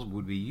metals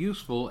would be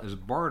useful as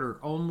barter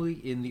only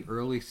in the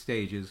early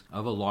stages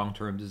of a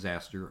long-term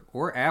disaster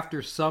or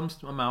after some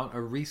amount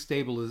of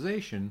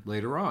restabilization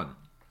later on.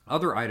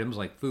 Other items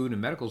like food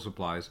and medical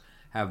supplies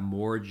have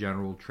more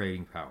general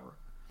trading power.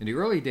 In the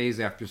early days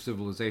after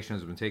civilization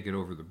has been taken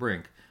over the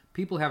brink,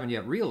 people haven't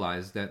yet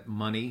realized that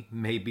money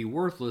may be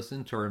worthless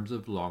in terms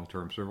of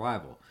long-term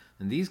survival.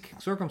 In these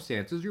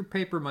circumstances, your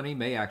paper money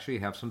may actually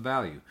have some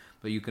value,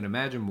 but you can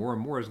imagine more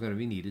and more is going to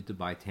be needed to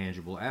buy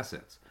tangible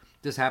assets.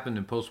 This happened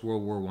in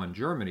post-World War I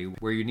Germany,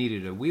 where you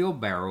needed a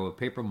wheelbarrow of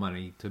paper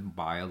money to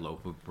buy a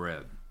loaf of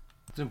bread.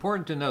 It's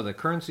important to know that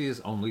currency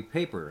is only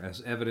paper,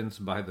 as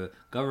evidenced by the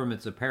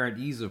government's apparent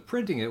ease of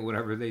printing it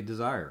whenever they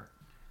desire.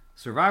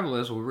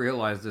 Survivalists will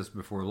realize this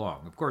before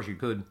long. Of course, you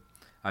could,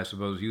 I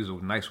suppose, use a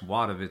nice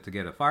wad of it to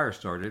get a fire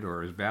started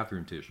or as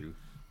bathroom tissue.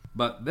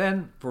 But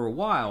then, for a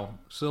while,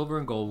 silver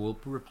and gold will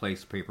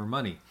replace paper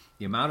money.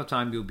 The amount of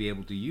time you'll be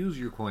able to use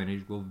your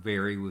coinage will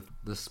vary with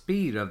the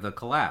speed of the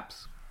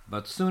collapse.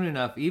 But soon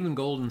enough, even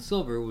gold and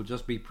silver will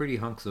just be pretty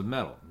hunks of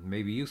metal. It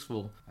may be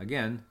useful,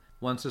 again,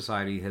 once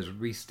society has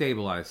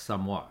restabilized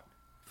somewhat.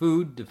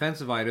 Food,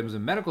 defensive items,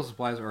 and medical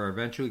supplies are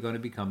eventually going to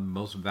become the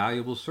most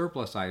valuable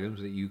surplus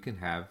items that you can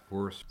have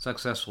for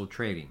successful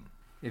trading.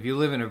 If you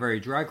live in a very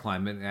dry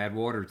climate, add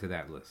water to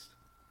that list.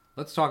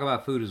 Let's talk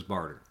about food as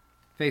barter.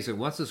 Face it,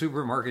 once the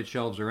supermarket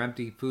shelves are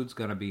empty, food's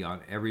going to be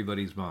on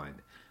everybody's mind.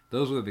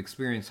 Those who have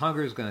experienced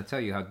hunger is going to tell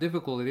you how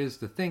difficult it is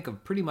to think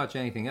of pretty much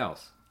anything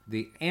else.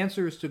 The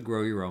answer is to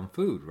grow your own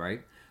food,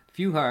 right?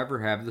 Few, however,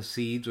 have the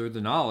seeds or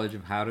the knowledge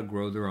of how to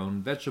grow their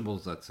own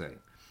vegetables, let's say.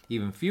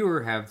 Even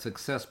fewer have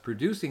success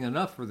producing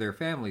enough for their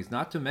families,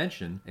 not to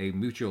mention a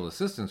mutual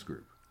assistance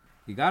group.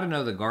 You got to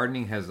know that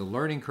gardening has a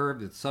learning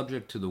curve that's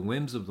subject to the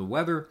whims of the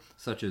weather,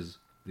 such as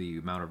the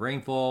amount of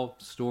rainfall,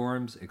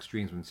 storms,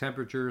 extremes in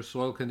temperature,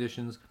 soil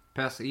conditions,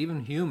 pests,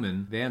 even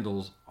human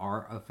vandals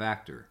are a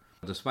factor.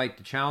 Despite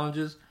the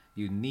challenges,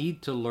 you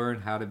need to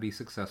learn how to be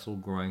successful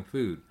growing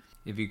food.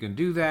 If you can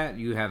do that,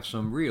 you have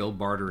some real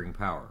bartering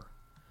power.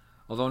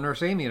 Although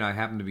Nurse Amy and I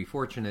happen to be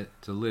fortunate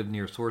to live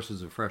near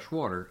sources of fresh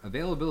water,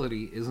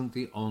 availability isn't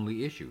the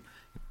only issue.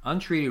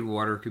 Untreated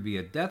water could be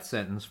a death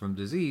sentence from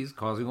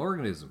disease-causing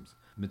organisms.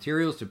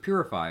 Materials to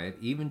purify it,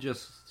 even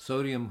just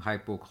sodium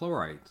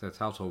hypochlorite, that's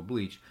household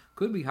bleach,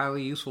 could be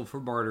highly useful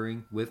for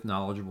bartering with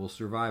knowledgeable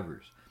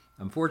survivors.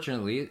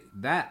 Unfortunately,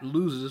 that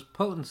loses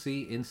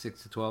potency in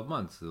 6 to 12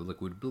 months, the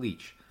liquid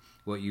bleach.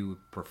 What you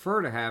would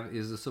prefer to have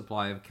is a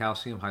supply of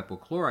calcium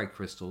hypochlorite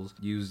crystals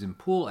used in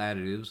pool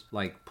additives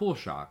like Pool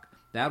Shock.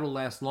 That'll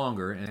last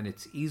longer and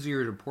it's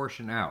easier to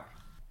portion out.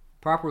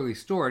 Properly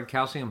stored,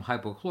 calcium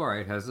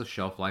hypochlorite has a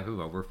shelf life of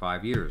over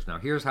 5 years. Now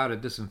here's how to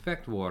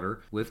disinfect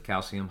water with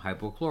calcium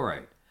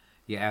hypochlorite.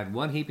 You add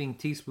 1 heaping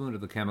teaspoon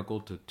of the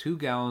chemical to 2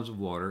 gallons of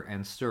water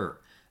and stir.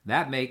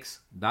 That makes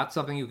not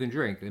something you can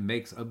drink, it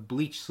makes a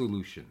bleach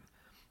solution.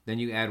 Then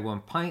you add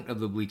 1 pint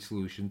of the bleach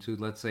solution to,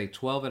 let's say,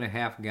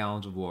 12.5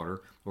 gallons of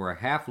water, or a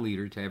half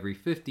liter to every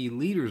 50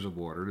 liters of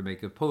water to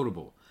make it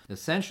potable.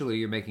 Essentially,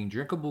 you're making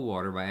drinkable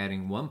water by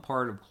adding 1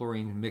 part of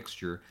chlorine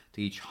mixture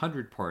to each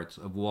 100 parts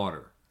of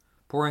water.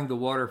 Pouring the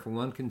water from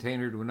one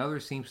container to another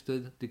seems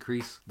to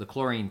decrease the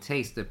chlorine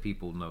taste that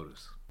people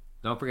notice.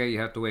 Don't forget you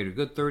have to wait a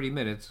good 30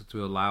 minutes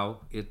to allow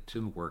it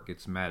to work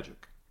its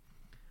magic.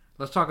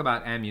 Let's talk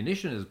about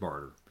ammunition as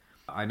barter.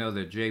 I know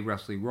that J.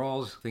 Wesley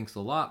Rawls thinks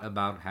a lot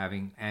about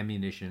having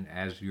ammunition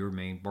as your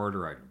main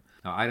barter item.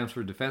 Now, items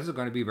for defense are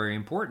going to be very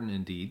important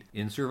indeed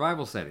in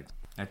survival settings.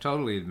 I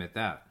totally admit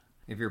that.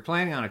 If you're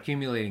planning on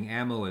accumulating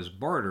ammo as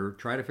barter,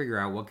 try to figure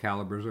out what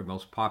calibers are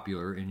most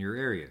popular in your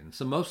area.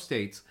 In most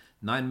states,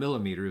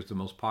 9mm is the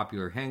most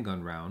popular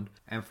handgun round,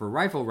 and for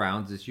rifle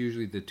rounds, it's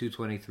usually the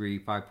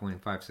 .223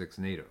 5.56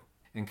 NATO.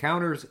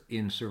 Encounters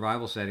in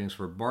survival settings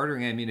for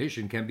bartering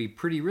ammunition can be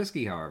pretty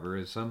risky, however,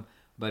 as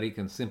somebody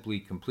can simply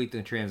complete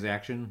the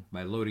transaction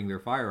by loading their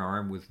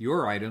firearm with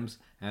your items,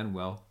 and,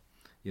 well,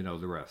 you know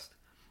the rest.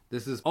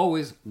 This is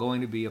always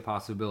going to be a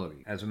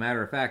possibility. As a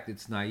matter of fact,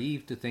 it's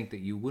naive to think that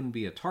you wouldn't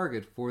be a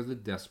target for the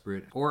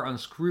desperate or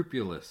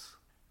unscrupulous.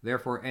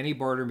 Therefore, any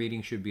barter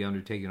meeting should be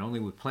undertaken only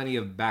with plenty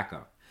of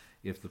backup.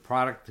 If the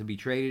product to be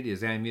traded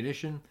is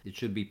ammunition, it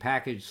should be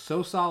packaged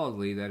so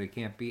solidly that it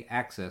can't be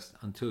accessed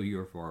until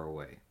you're far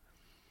away.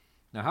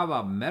 Now, how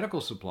about medical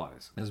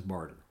supplies as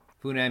barter?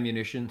 Food and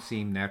ammunition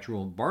seem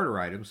natural barter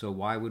items, so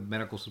why would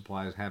medical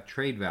supplies have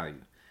trade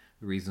value?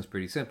 The reason's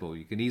pretty simple.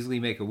 You can easily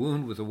make a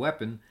wound with a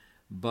weapon,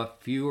 but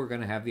few are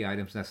going to have the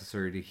items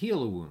necessary to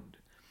heal a wound.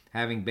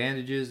 Having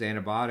bandages,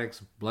 antibiotics,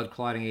 blood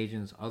clotting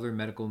agents, other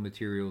medical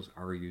materials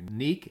are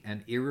unique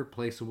and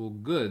irreplaceable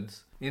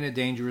goods in a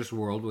dangerous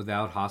world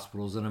without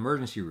hospitals and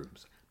emergency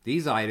rooms.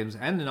 These items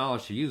and the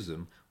knowledge to use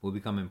them will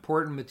become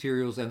important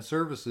materials and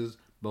services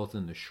both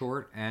in the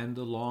short and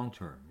the long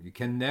term. You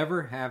can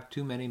never have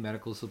too many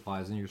medical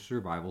supplies in your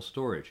survival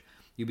storage.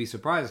 You'd be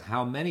surprised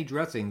how many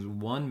dressings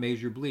one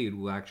major bleed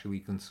will actually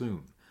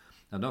consume.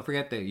 Now, don't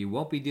forget that you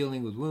won't be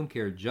dealing with wound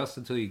care just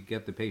until you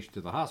get the patient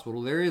to the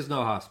hospital. There is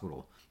no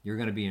hospital. You're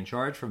going to be in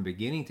charge from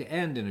beginning to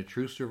end in a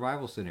true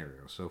survival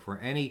scenario. So for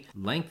any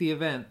lengthy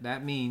event,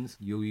 that means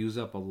you'll use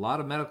up a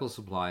lot of medical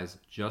supplies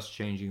just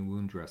changing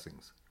wound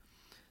dressings.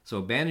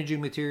 So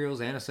bandaging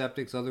materials,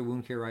 antiseptics, other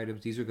wound care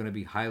items, these are going to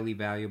be highly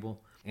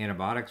valuable.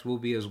 Antibiotics will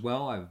be as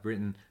well. I've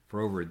written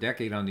for over a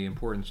decade on the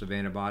importance of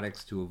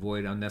antibiotics to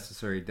avoid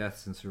unnecessary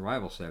deaths in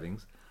survival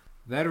settings.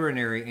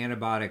 Veterinary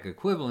antibiotic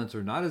equivalents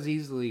are not as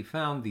easily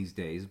found these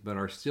days, but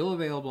are still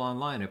available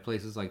online at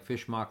places like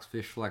Fishmox,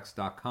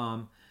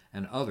 Fishflex.com,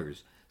 and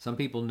others. Some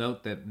people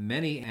note that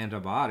many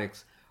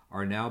antibiotics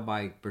are now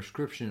by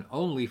prescription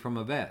only from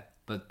a vet,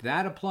 but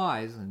that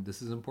applies, and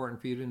this is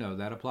important for you to know,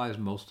 that applies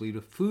mostly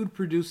to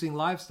food-producing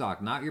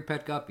livestock, not your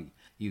pet guppy.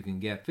 You can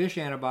get fish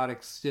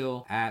antibiotics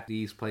still at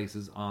these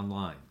places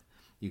online.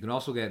 You can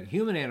also get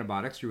human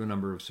antibiotics through a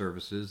number of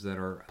services that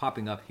are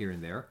popping up here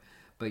and there,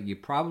 but you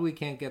probably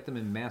can't get them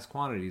in mass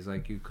quantities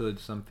like you could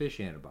some fish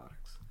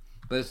antibiotics.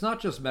 But it's not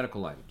just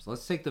medical items.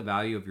 Let's take the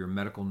value of your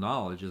medical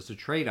knowledge as a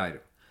trade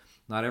item.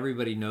 Not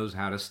everybody knows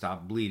how to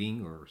stop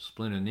bleeding or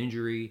splint an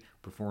injury,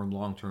 perform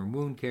long-term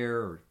wound care,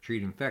 or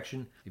treat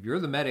infection. If you're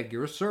the medic,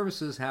 your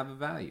services have a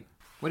value.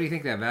 What do you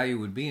think that value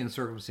would be in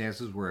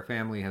circumstances where a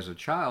family has a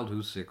child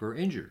who's sick or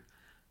injured?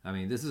 I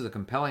mean, this is a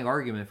compelling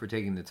argument for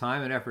taking the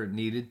time and effort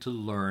needed to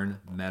learn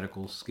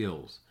medical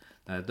skills.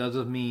 Now, it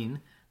doesn't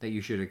mean that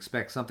you should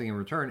expect something in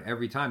return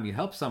every time you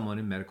help someone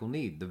in medical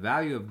need. The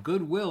value of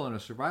goodwill in a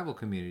survival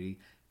community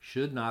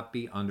should not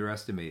be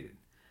underestimated.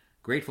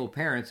 Grateful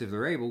parents, if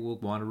they're able, will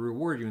want to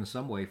reward you in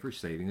some way for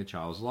saving a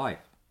child's life.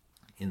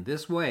 In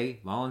this way,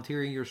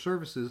 volunteering your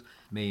services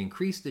may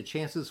increase the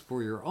chances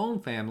for your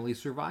own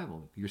family's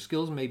survival. Your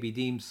skills may be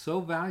deemed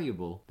so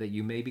valuable that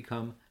you may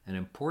become an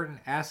important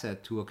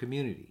asset to a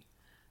community,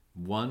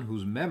 one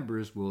whose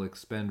members will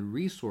expend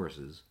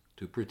resources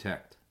to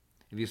protect.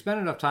 If you spend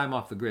enough time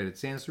off the grid, it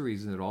stands to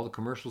reason that all the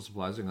commercial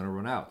supplies are going to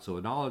run out, so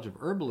a knowledge of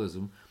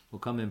herbalism will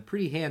come in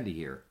pretty handy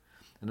here.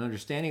 An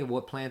understanding of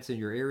what plants in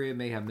your area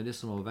may have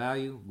medicinal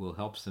value will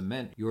help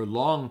cement your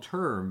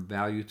long-term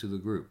value to the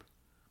group.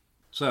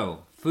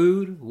 So,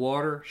 food,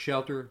 water,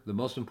 shelter, the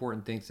most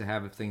important things to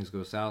have if things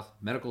go south.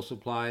 Medical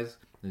supplies,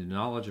 the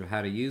knowledge of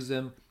how to use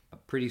them, a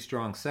pretty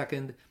strong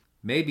second,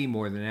 maybe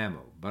more than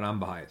ammo, but I'm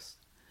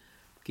biased.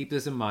 Keep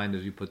this in mind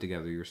as you put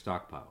together your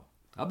stockpile.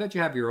 I'll bet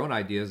you have your own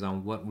ideas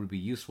on what would be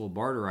useful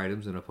barter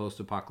items in a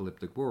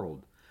post-apocalyptic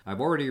world. I've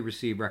already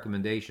received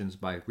recommendations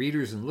by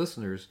readers and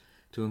listeners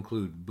to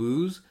include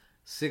booze,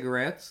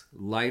 cigarettes,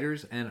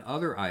 lighters, and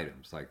other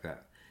items like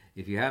that.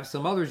 If you have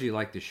some others you'd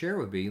like to share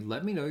with me,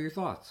 let me know your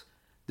thoughts.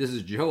 This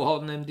is Joe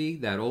Alton, MD,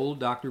 that old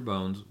Dr.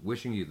 Bones,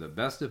 wishing you the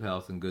best of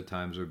health in good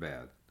times or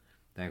bad.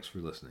 Thanks for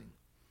listening.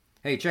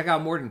 Hey, check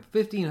out more than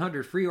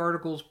 1,500 free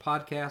articles,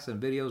 podcasts,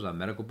 and videos on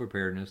medical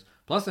preparedness,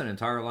 plus an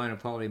entire line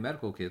of quality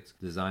medical kits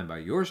designed by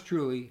yours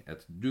truly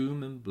at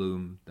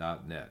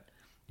doomandbloom.net.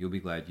 You'll be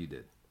glad you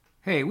did.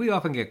 Hey, we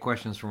often get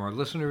questions from our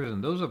listeners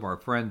and those of our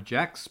friend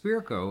Jack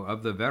Spirko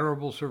of the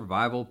Venerable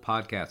Survival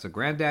Podcast, the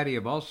granddaddy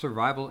of all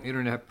survival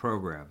internet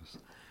programs.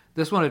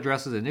 This one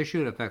addresses an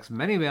issue that affects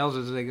many males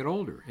as they get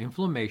older,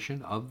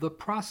 inflammation of the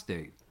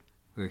prostate.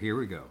 Well, here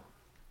we go.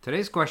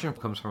 Today's question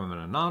comes from an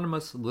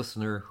anonymous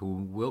listener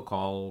who we'll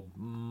call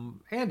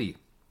Andy.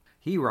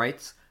 He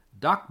writes,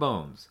 Doc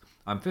Bones,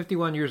 I'm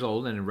 51 years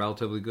old and in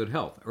relatively good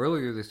health.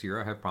 Earlier this year,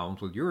 I had problems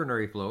with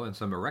urinary flow and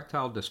some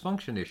erectile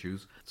dysfunction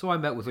issues, so I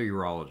met with a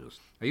urologist.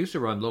 I used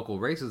to run local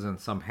races and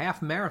some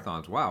half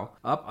marathons,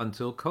 up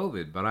until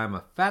COVID, but I'm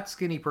a fat,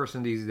 skinny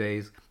person these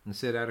days and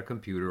sit at a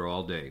computer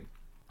all day.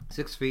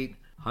 6 feet,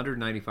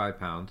 195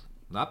 pounds.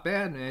 Not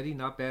bad, Andy,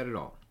 not bad at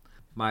all.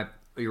 My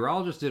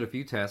urologist did a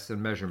few tests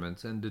and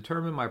measurements and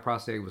determined my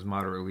prostate was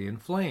moderately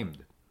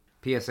inflamed.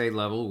 PSA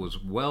level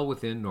was well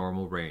within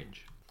normal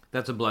range.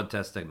 That's a blood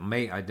test that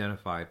may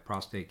identify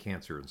prostate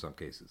cancer in some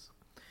cases.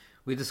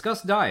 We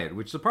discussed diet,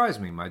 which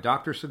surprised me. My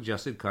doctor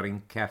suggested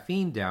cutting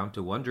caffeine down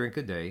to 1 drink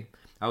a day.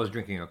 I was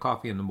drinking a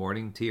coffee in the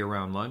morning, tea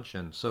around lunch,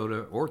 and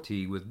soda or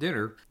tea with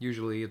dinner,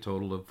 usually a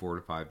total of 4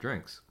 to 5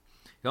 drinks.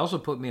 He also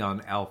put me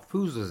on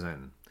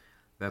alfuzosin.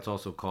 That's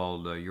also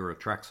called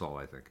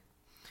uratraxol, I think.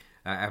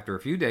 After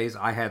a few days,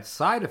 I had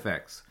side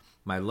effects.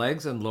 My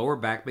legs and lower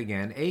back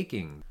began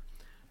aching.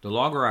 The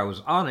longer I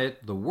was on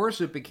it, the worse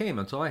it became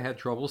until I had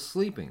trouble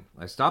sleeping.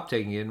 I stopped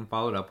taking it and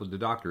followed up with the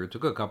doctor. It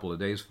took a couple of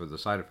days for the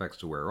side effects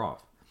to wear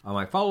off. On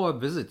my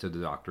follow-up visit to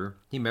the doctor,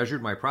 he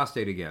measured my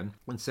prostate again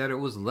and said it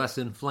was less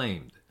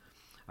inflamed.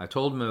 I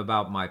told him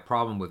about my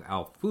problem with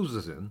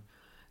alfuzosin,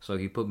 so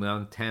he put me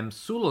on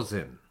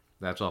tamsulosin.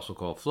 That's also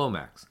called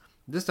Flomax.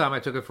 This time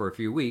I took it for a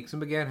few weeks and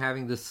began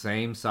having the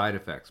same side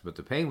effects, but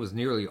the pain was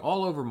nearly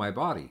all over my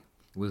body.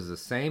 It was the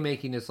same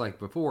achiness like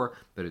before,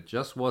 but it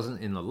just wasn't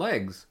in the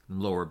legs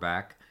and lower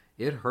back.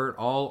 It hurt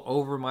all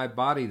over my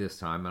body this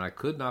time, and I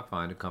could not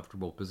find a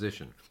comfortable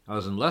position. I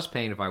was in less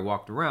pain if I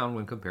walked around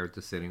when compared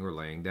to sitting or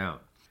laying down.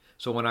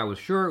 So when I was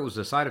sure it was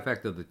a side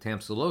effect of the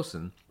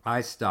tamsulosin,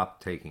 I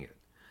stopped taking it.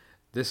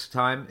 This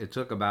time it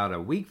took about a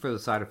week for the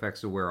side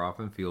effects to wear off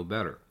and feel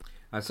better.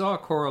 I saw a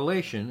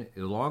correlation.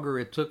 The longer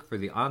it took for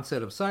the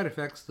onset of side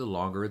effects, the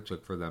longer it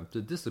took for them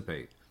to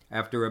dissipate.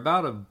 After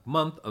about a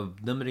month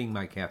of limiting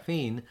my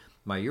caffeine,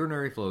 my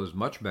urinary flow is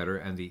much better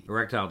and the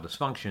erectile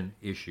dysfunction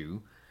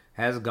issue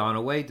has gone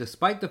away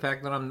despite the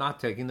fact that I'm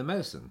not taking the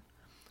medicine.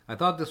 I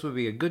thought this would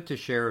be good to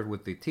share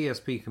with the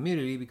TSP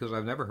community because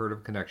I've never heard of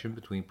a connection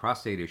between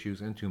prostate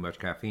issues and too much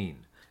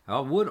caffeine.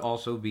 I would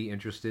also be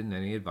interested in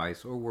any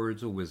advice or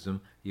words of wisdom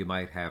you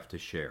might have to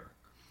share.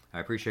 I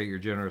appreciate your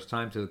generous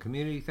time to the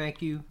community.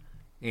 Thank you,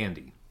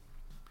 Andy.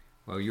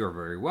 Well, you're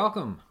very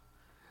welcome.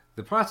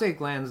 The prostate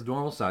gland's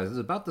normal size is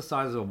about the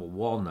size of a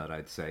walnut,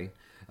 I'd say,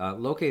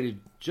 located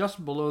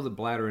just below the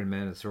bladder in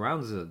men. It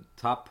surrounds the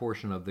top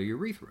portion of the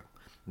urethra.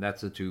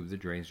 That's the tube that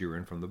drains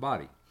urine from the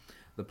body.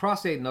 The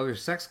prostate and other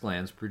sex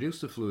glands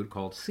produce a fluid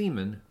called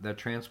semen that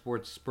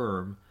transports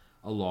sperm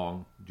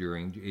along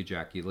during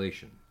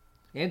ejaculation.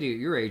 Andy, at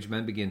your age,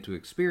 men begin to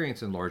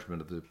experience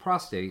enlargement of the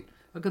prostate,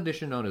 a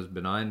condition known as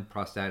benign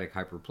prostatic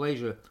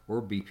hyperplasia,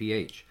 or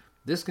BPH.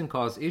 This can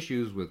cause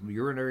issues with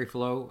urinary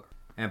flow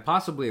and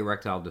possibly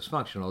erectile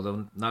dysfunction,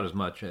 although not as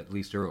much, at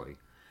least early.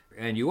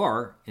 And you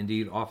are,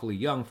 indeed, awfully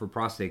young for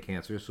prostate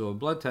cancer, so a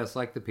blood test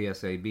like the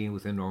PSA being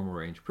within normal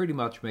range pretty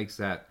much makes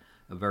that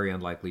a very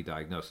unlikely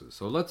diagnosis.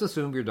 So let's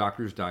assume your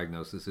doctor's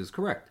diagnosis is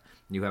correct.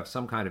 You have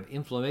some kind of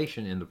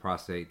inflammation in the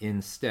prostate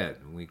instead,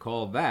 and we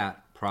call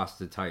that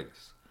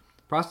prostatitis.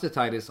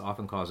 Prostatitis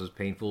often causes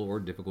painful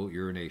or difficult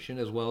urination,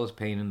 as well as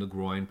pain in the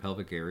groin,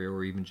 pelvic area,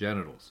 or even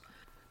genitals.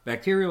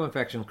 Bacterial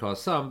infections cause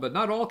some, but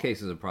not all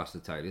cases of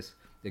prostatitis.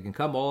 It can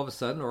come all of a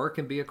sudden, or it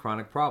can be a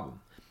chronic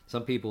problem.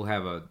 Some people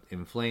have an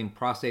inflamed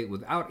prostate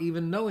without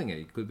even knowing it.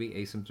 It could be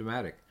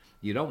asymptomatic.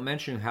 You don't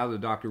mention how the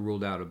doctor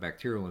ruled out a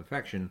bacterial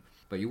infection,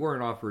 but you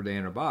weren't offered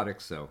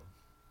antibiotics, so.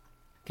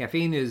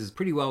 Caffeine is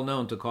pretty well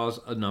known to cause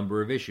a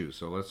number of issues,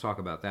 so let's talk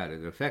about that.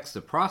 It affects the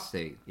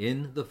prostate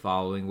in the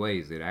following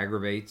ways. It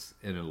aggravates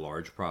an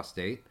enlarged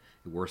prostate,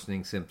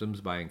 worsening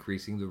symptoms by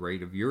increasing the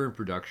rate of urine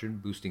production,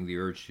 boosting the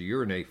urge to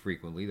urinate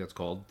frequently, that's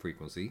called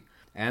frequency,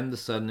 and the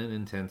sudden and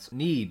intense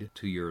need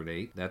to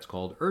urinate, that's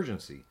called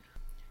urgency.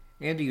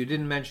 Andy, you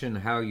didn't mention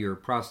how your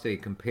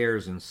prostate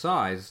compares in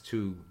size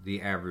to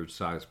the average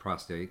size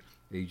prostate.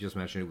 You just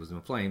mentioned it was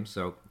inflamed,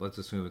 so let's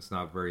assume it's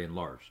not very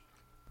enlarged.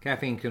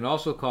 Caffeine can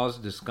also cause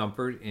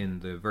discomfort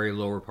in the very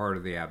lower part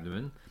of the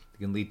abdomen. It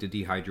can lead to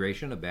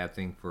dehydration, a bad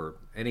thing for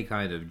any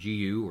kind of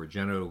GU or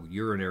genital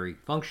urinary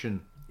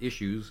function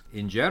issues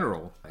in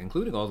general,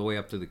 including all the way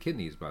up to the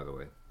kidneys, by the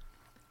way.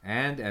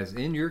 And as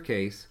in your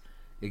case,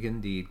 it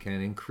indeed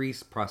can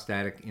increase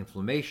prostatic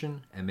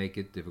inflammation and make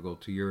it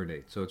difficult to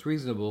urinate. So it's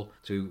reasonable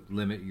to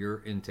limit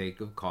your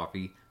intake of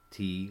coffee,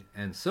 tea,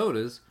 and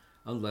sodas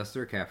unless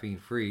they're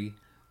caffeine-free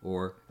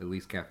or at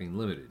least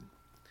caffeine-limited.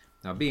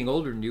 Now, being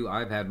older than you,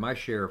 I've had my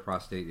share of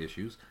prostate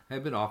issues.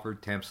 I've been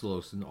offered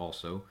tamsulosin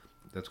also,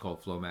 that's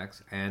called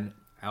Flomax, and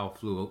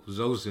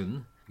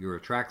alfuzosin,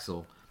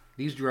 uratraxol.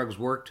 These drugs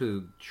work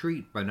to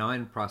treat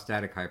benign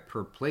prostatic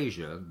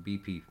hyperplasia,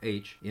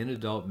 BPH, in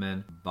adult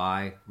men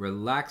by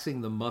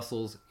relaxing the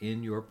muscles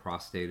in your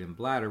prostate and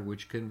bladder,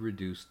 which can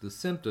reduce the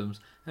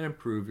symptoms and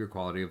improve your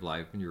quality of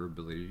life and your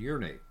ability to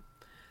urinate.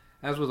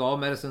 As with all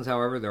medicines,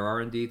 however, there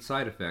are indeed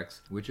side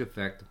effects which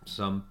affect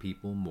some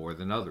people more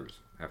than others.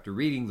 After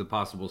reading the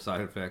possible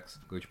side effects,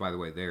 which by the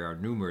way, they are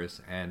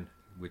numerous and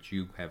which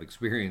you have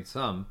experienced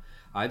some,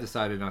 I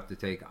decided not to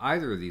take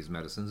either of these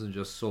medicines and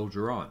just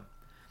soldier on.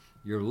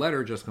 Your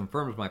letter just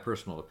confirms my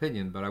personal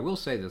opinion, but I will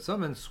say that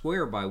some men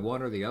swear by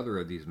one or the other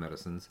of these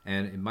medicines,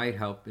 and it might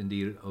help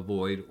indeed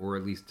avoid or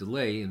at least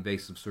delay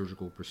invasive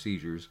surgical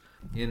procedures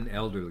in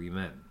elderly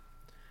men.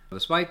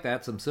 Despite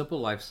that, some simple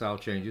lifestyle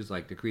changes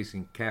like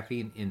decreasing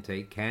caffeine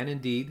intake can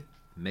indeed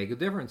make a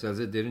difference, as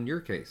it did in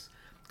your case.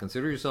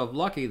 Consider yourself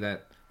lucky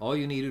that all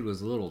you needed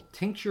was a little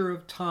tincture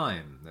of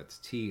thyme, that's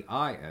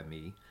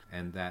T-I-M-E,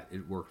 and that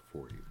it worked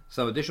for you.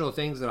 Some additional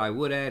things that I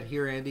would add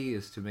here, Andy,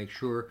 is to make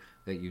sure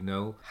that you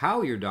know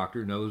how your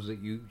doctor knows that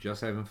you just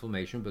have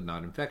inflammation but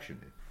not infection.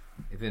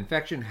 If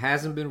infection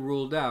hasn't been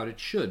ruled out, it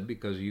should,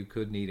 because you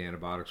could need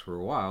antibiotics for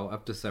a while,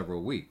 up to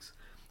several weeks.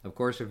 Of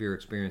course, if you're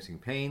experiencing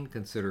pain,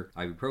 consider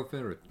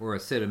ibuprofen or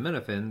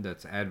acetaminophen,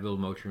 that's Advil,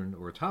 Motrin,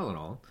 or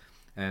Tylenol,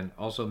 and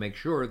also make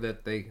sure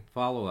that they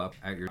follow up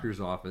at your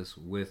doctor's office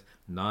with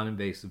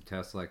non-invasive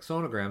tests like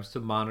sonograms to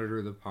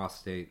monitor the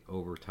prostate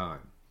over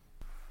time.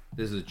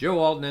 This is Joe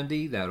Alton,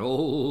 MD, that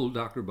old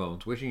Dr.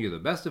 Bones, wishing you the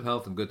best of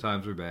health and good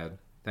times or bad.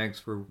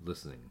 Thanks for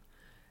listening.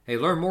 Hey,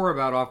 learn more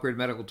about off-grid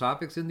medical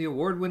topics in the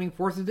award-winning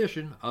 4th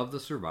edition of the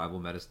Survival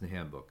Medicine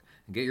Handbook.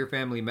 And get your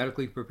family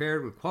medically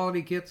prepared with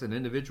quality kits and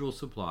individual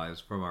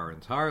supplies from our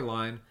entire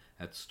line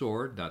at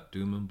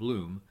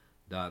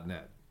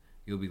store.doomandbloom.net.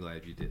 You'll be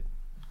glad you did.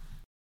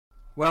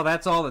 Well,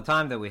 that's all the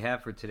time that we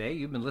have for today.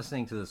 You've been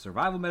listening to the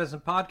Survival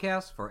Medicine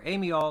Podcast. For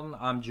Amy Alton,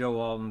 I'm Joe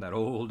Alton, that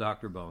old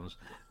Dr. Bones,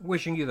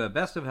 wishing you the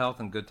best of health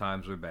and good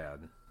times or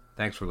bad.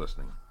 Thanks for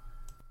listening.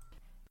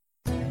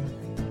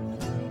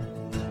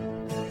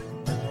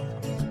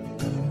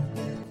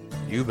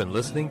 You've been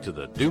listening to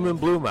the Doom and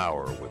Bloom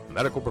Hour with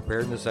medical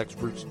preparedness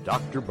experts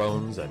Dr.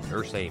 Bones and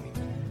Nurse Amy.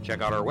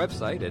 Check out our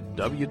website at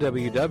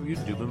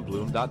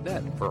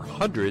www.doomandbloom.net for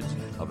hundreds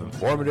of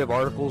informative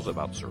articles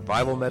about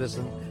survival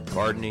medicine,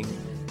 gardening,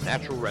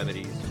 natural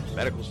remedies,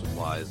 medical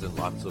supplies, and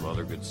lots of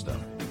other good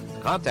stuff. To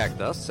contact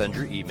us, send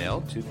your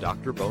email to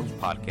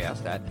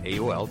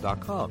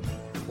drbonespodcast@aol.com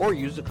or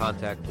use the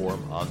contact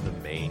form on the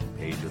main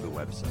page of the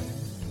website.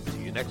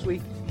 See you next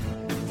week.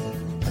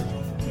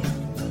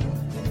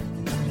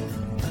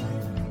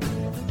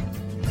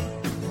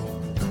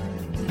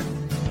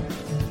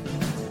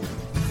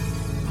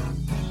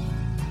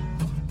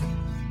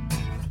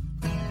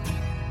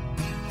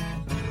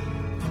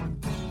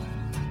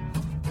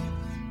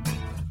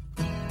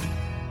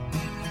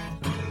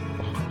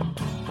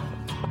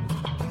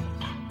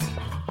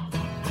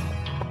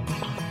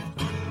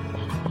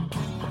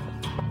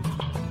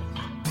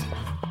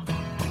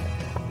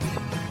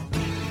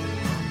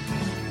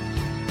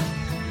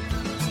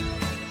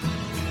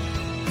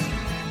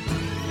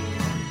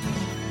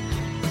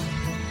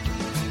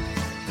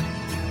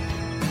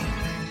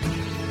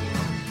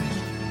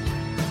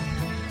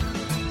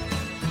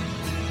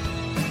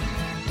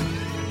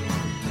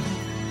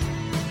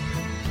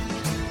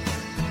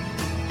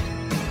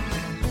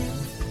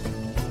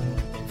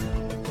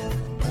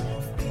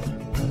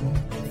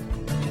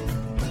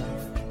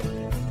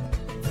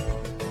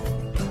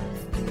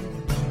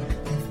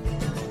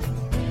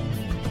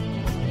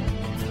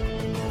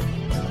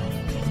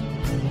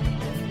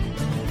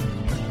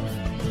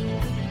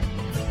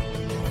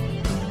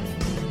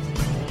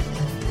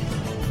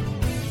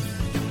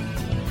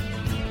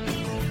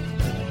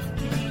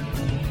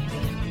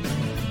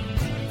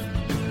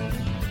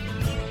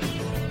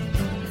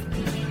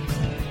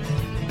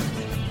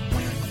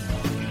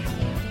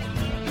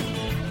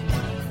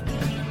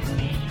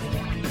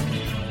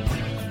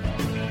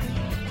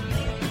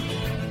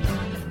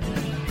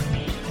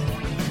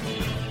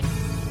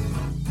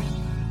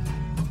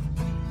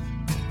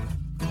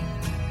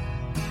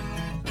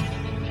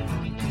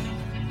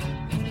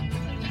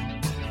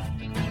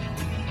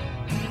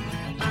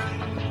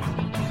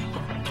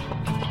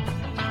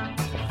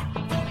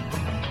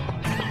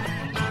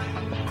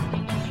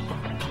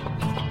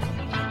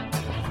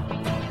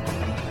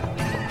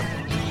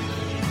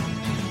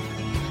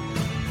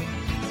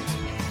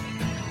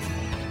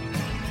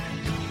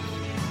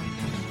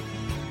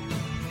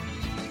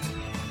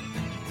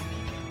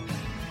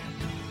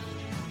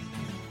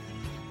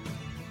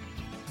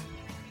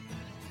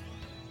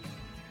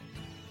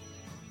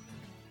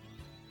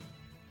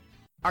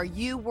 Are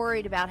you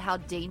worried about how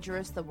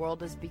dangerous the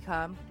world has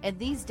become? In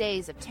these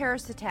days of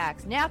terrorist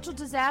attacks, natural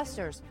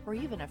disasters, or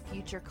even a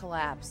future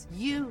collapse,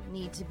 you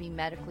need to be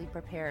medically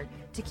prepared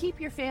to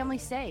keep your family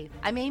safe.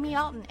 I'm Amy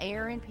Alton,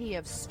 ARNP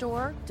of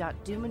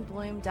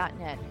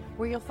store.doomandbloom.net,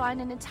 where you'll find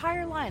an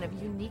entire line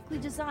of uniquely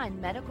designed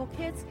medical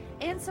kits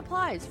and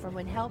supplies for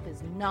when help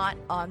is not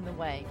on the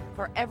way.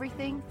 For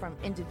everything from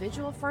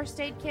individual first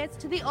aid kits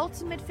to the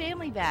ultimate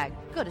family bag,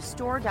 go to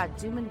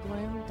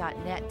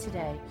store.doomandbloom.net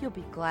today. You'll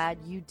be glad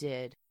you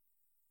did.